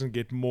why it doesn't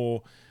get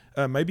more.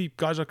 Maybe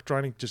guys are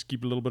trying to just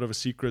keep a little bit of a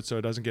secret so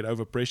it doesn't get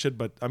overpressured,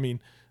 but I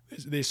mean,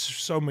 there's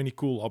so many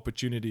cool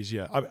opportunities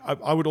here.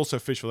 I would also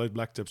fish for those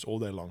black tips all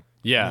day long.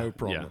 Yeah, no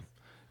problem.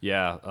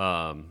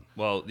 Yeah.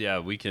 Well, yeah,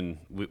 we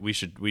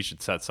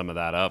should set some of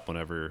that up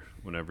whenever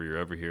you're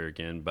over here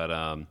again. But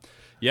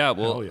yeah.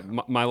 Well, yeah.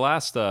 My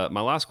last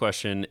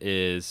question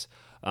is,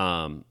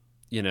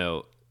 you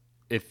know,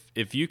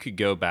 if you could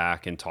go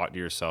back and talk to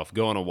yourself,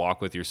 go on a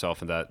walk with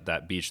yourself, and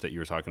that beach that you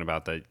were talking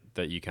about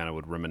that you kind of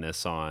would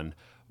reminisce on,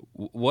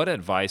 what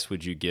advice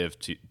would you give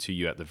to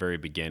you at the very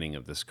beginning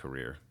of this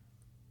career?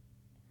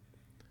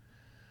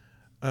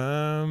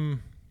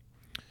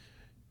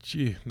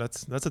 Gee,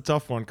 that's a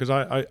tough one, because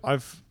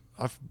I've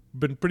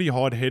been pretty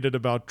hard-headed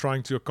about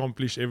trying to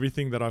accomplish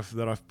everything that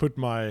I've put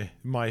my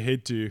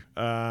head to.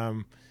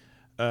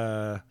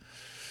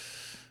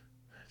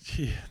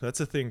 Gee,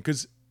 that's a thing,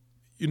 because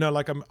you know,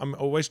 like I'm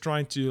always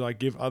trying to like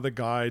give other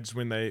guides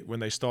when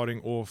they're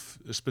starting off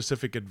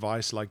specific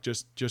advice, like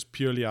just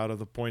purely out of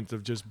the point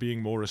of just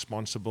being more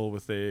responsible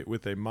with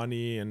their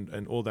money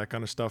and all that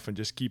kind of stuff, and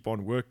just keep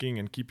on working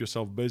and keep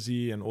yourself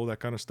busy and all that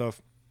kind of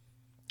stuff.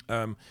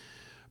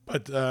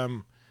 But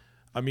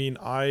I mean,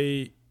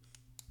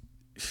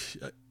 that's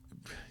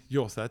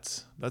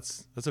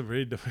a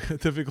very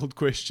difficult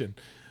question.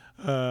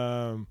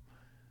 I'm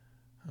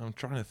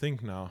trying to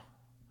think now.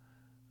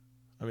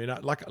 I mean,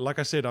 like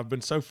I said, I've been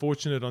so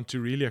fortunate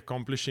onto really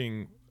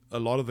accomplishing a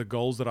lot of the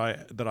goals that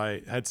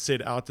I had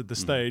set out at the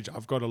stage.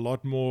 I've got a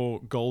lot more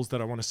goals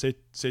that I want to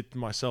set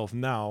myself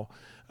now.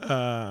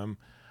 I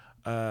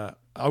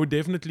would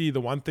definitely, the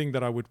one thing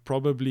that I would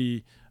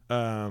probably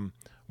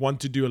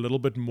want to do a little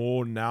bit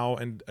more now,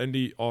 and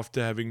only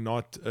after having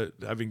not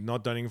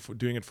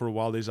doing it for a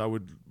while, is I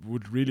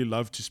would really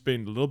love to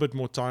spend a little bit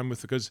more time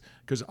with, because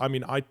I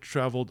mean, I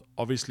traveled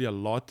obviously a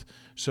lot,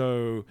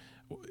 so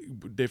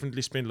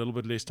definitely spend a little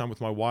bit less time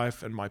with my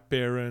wife and my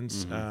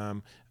parents,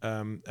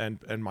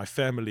 and my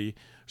family.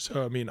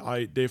 So I mean,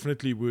 I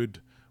definitely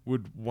would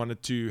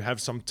wanted to have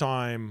some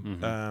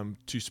time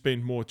to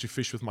spend more to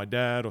fish with my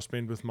dad, or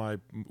spend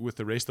with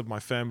the rest of my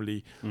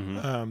family.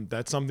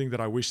 That's something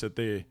that I wish that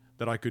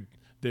I could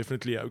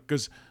definitely,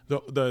 because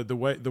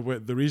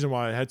the reason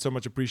why I had so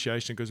much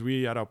appreciation, because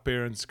we had our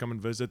parents come and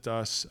visit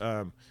us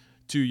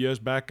 2 years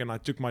back, and I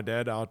took my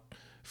dad out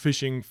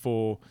fishing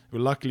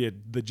luckily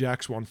the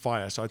jacks were on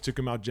fire, so I took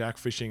him out jack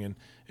fishing, and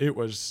it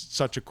was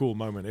such a cool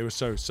moment. It was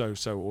so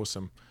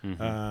awesome.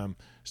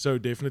 So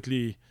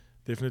definitely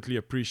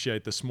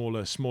appreciate the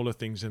smaller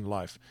things in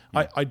life.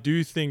 I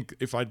do think,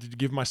 if I did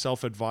give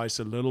myself advice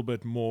a little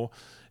bit more,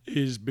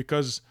 is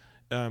because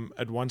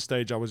at one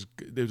stage there was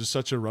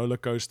such a roller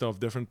coaster of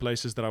different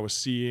places that I was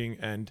seeing,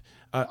 and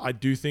I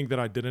do think that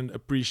I didn't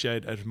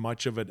appreciate as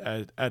much of it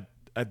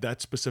at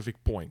that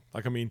specific point.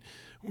 Like, I mean,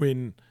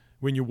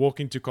 when you walk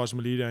into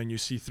Cosmolita and you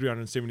see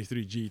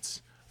 373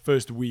 Jeets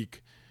first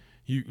week,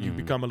 you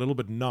become a little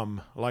bit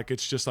numb. Like,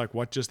 it's just like,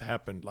 what just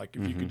happened? Like,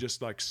 if you could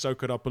just like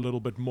soak it up a little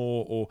bit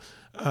more, or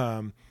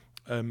I'm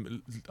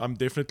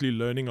definitely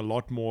learning a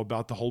lot more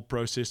about the whole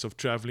process of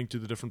traveling to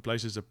the different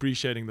places,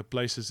 appreciating the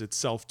places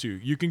itself too.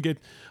 You can get,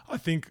 I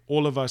think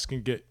all of us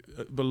can get,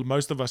 but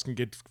most of us can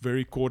get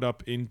very caught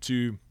up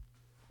into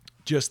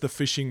just the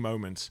fishing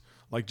moments,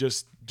 like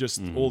just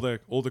all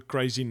the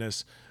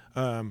craziness,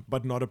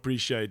 but not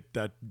appreciate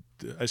that,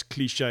 as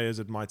cliche as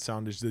it might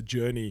sound, is the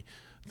journey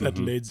that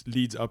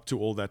leads up to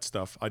all that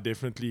stuff. I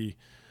definitely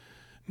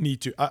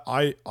need to.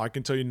 I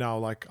can tell you now,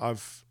 like,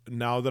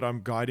 now that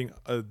I'm guiding,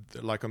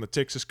 like on the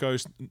Texas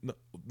coast,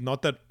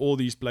 not that all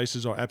these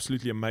places are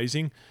absolutely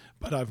amazing,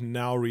 but I've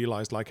now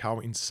realized like how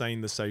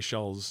insane the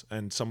Seychelles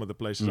and some of the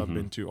places I've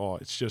been to are.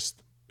 It's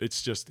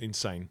just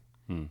insane.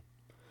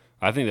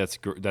 I think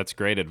that's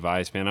great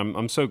advice, man.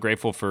 I'm so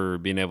grateful for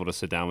being able to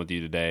sit down with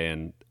you today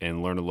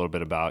and learn a little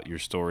bit about your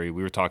story.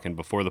 We were talking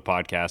before the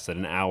podcast that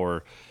an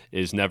hour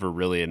is never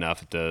really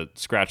enough to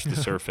scratch the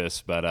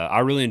surface, but I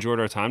really enjoyed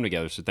our time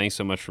together. So thanks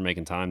so much for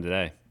making time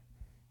today.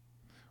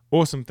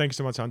 Awesome. Thanks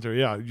so much, Hunter.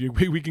 Yeah,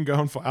 we can go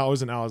on for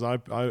hours and hours. I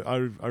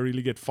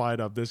really get fired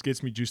up. This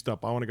gets me juiced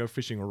up. I want to go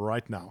fishing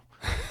right now.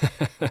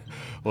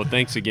 Well,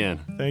 thanks again.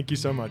 Thank you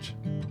so much.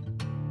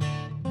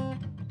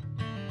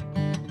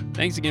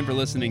 Thanks again for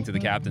listening to the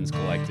Captain's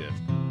Collective.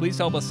 Please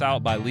help us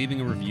out by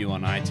leaving a review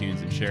on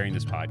iTunes and sharing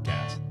this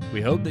podcast.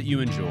 We hope that you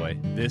enjoy.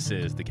 This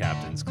is the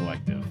Captain's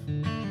Collective.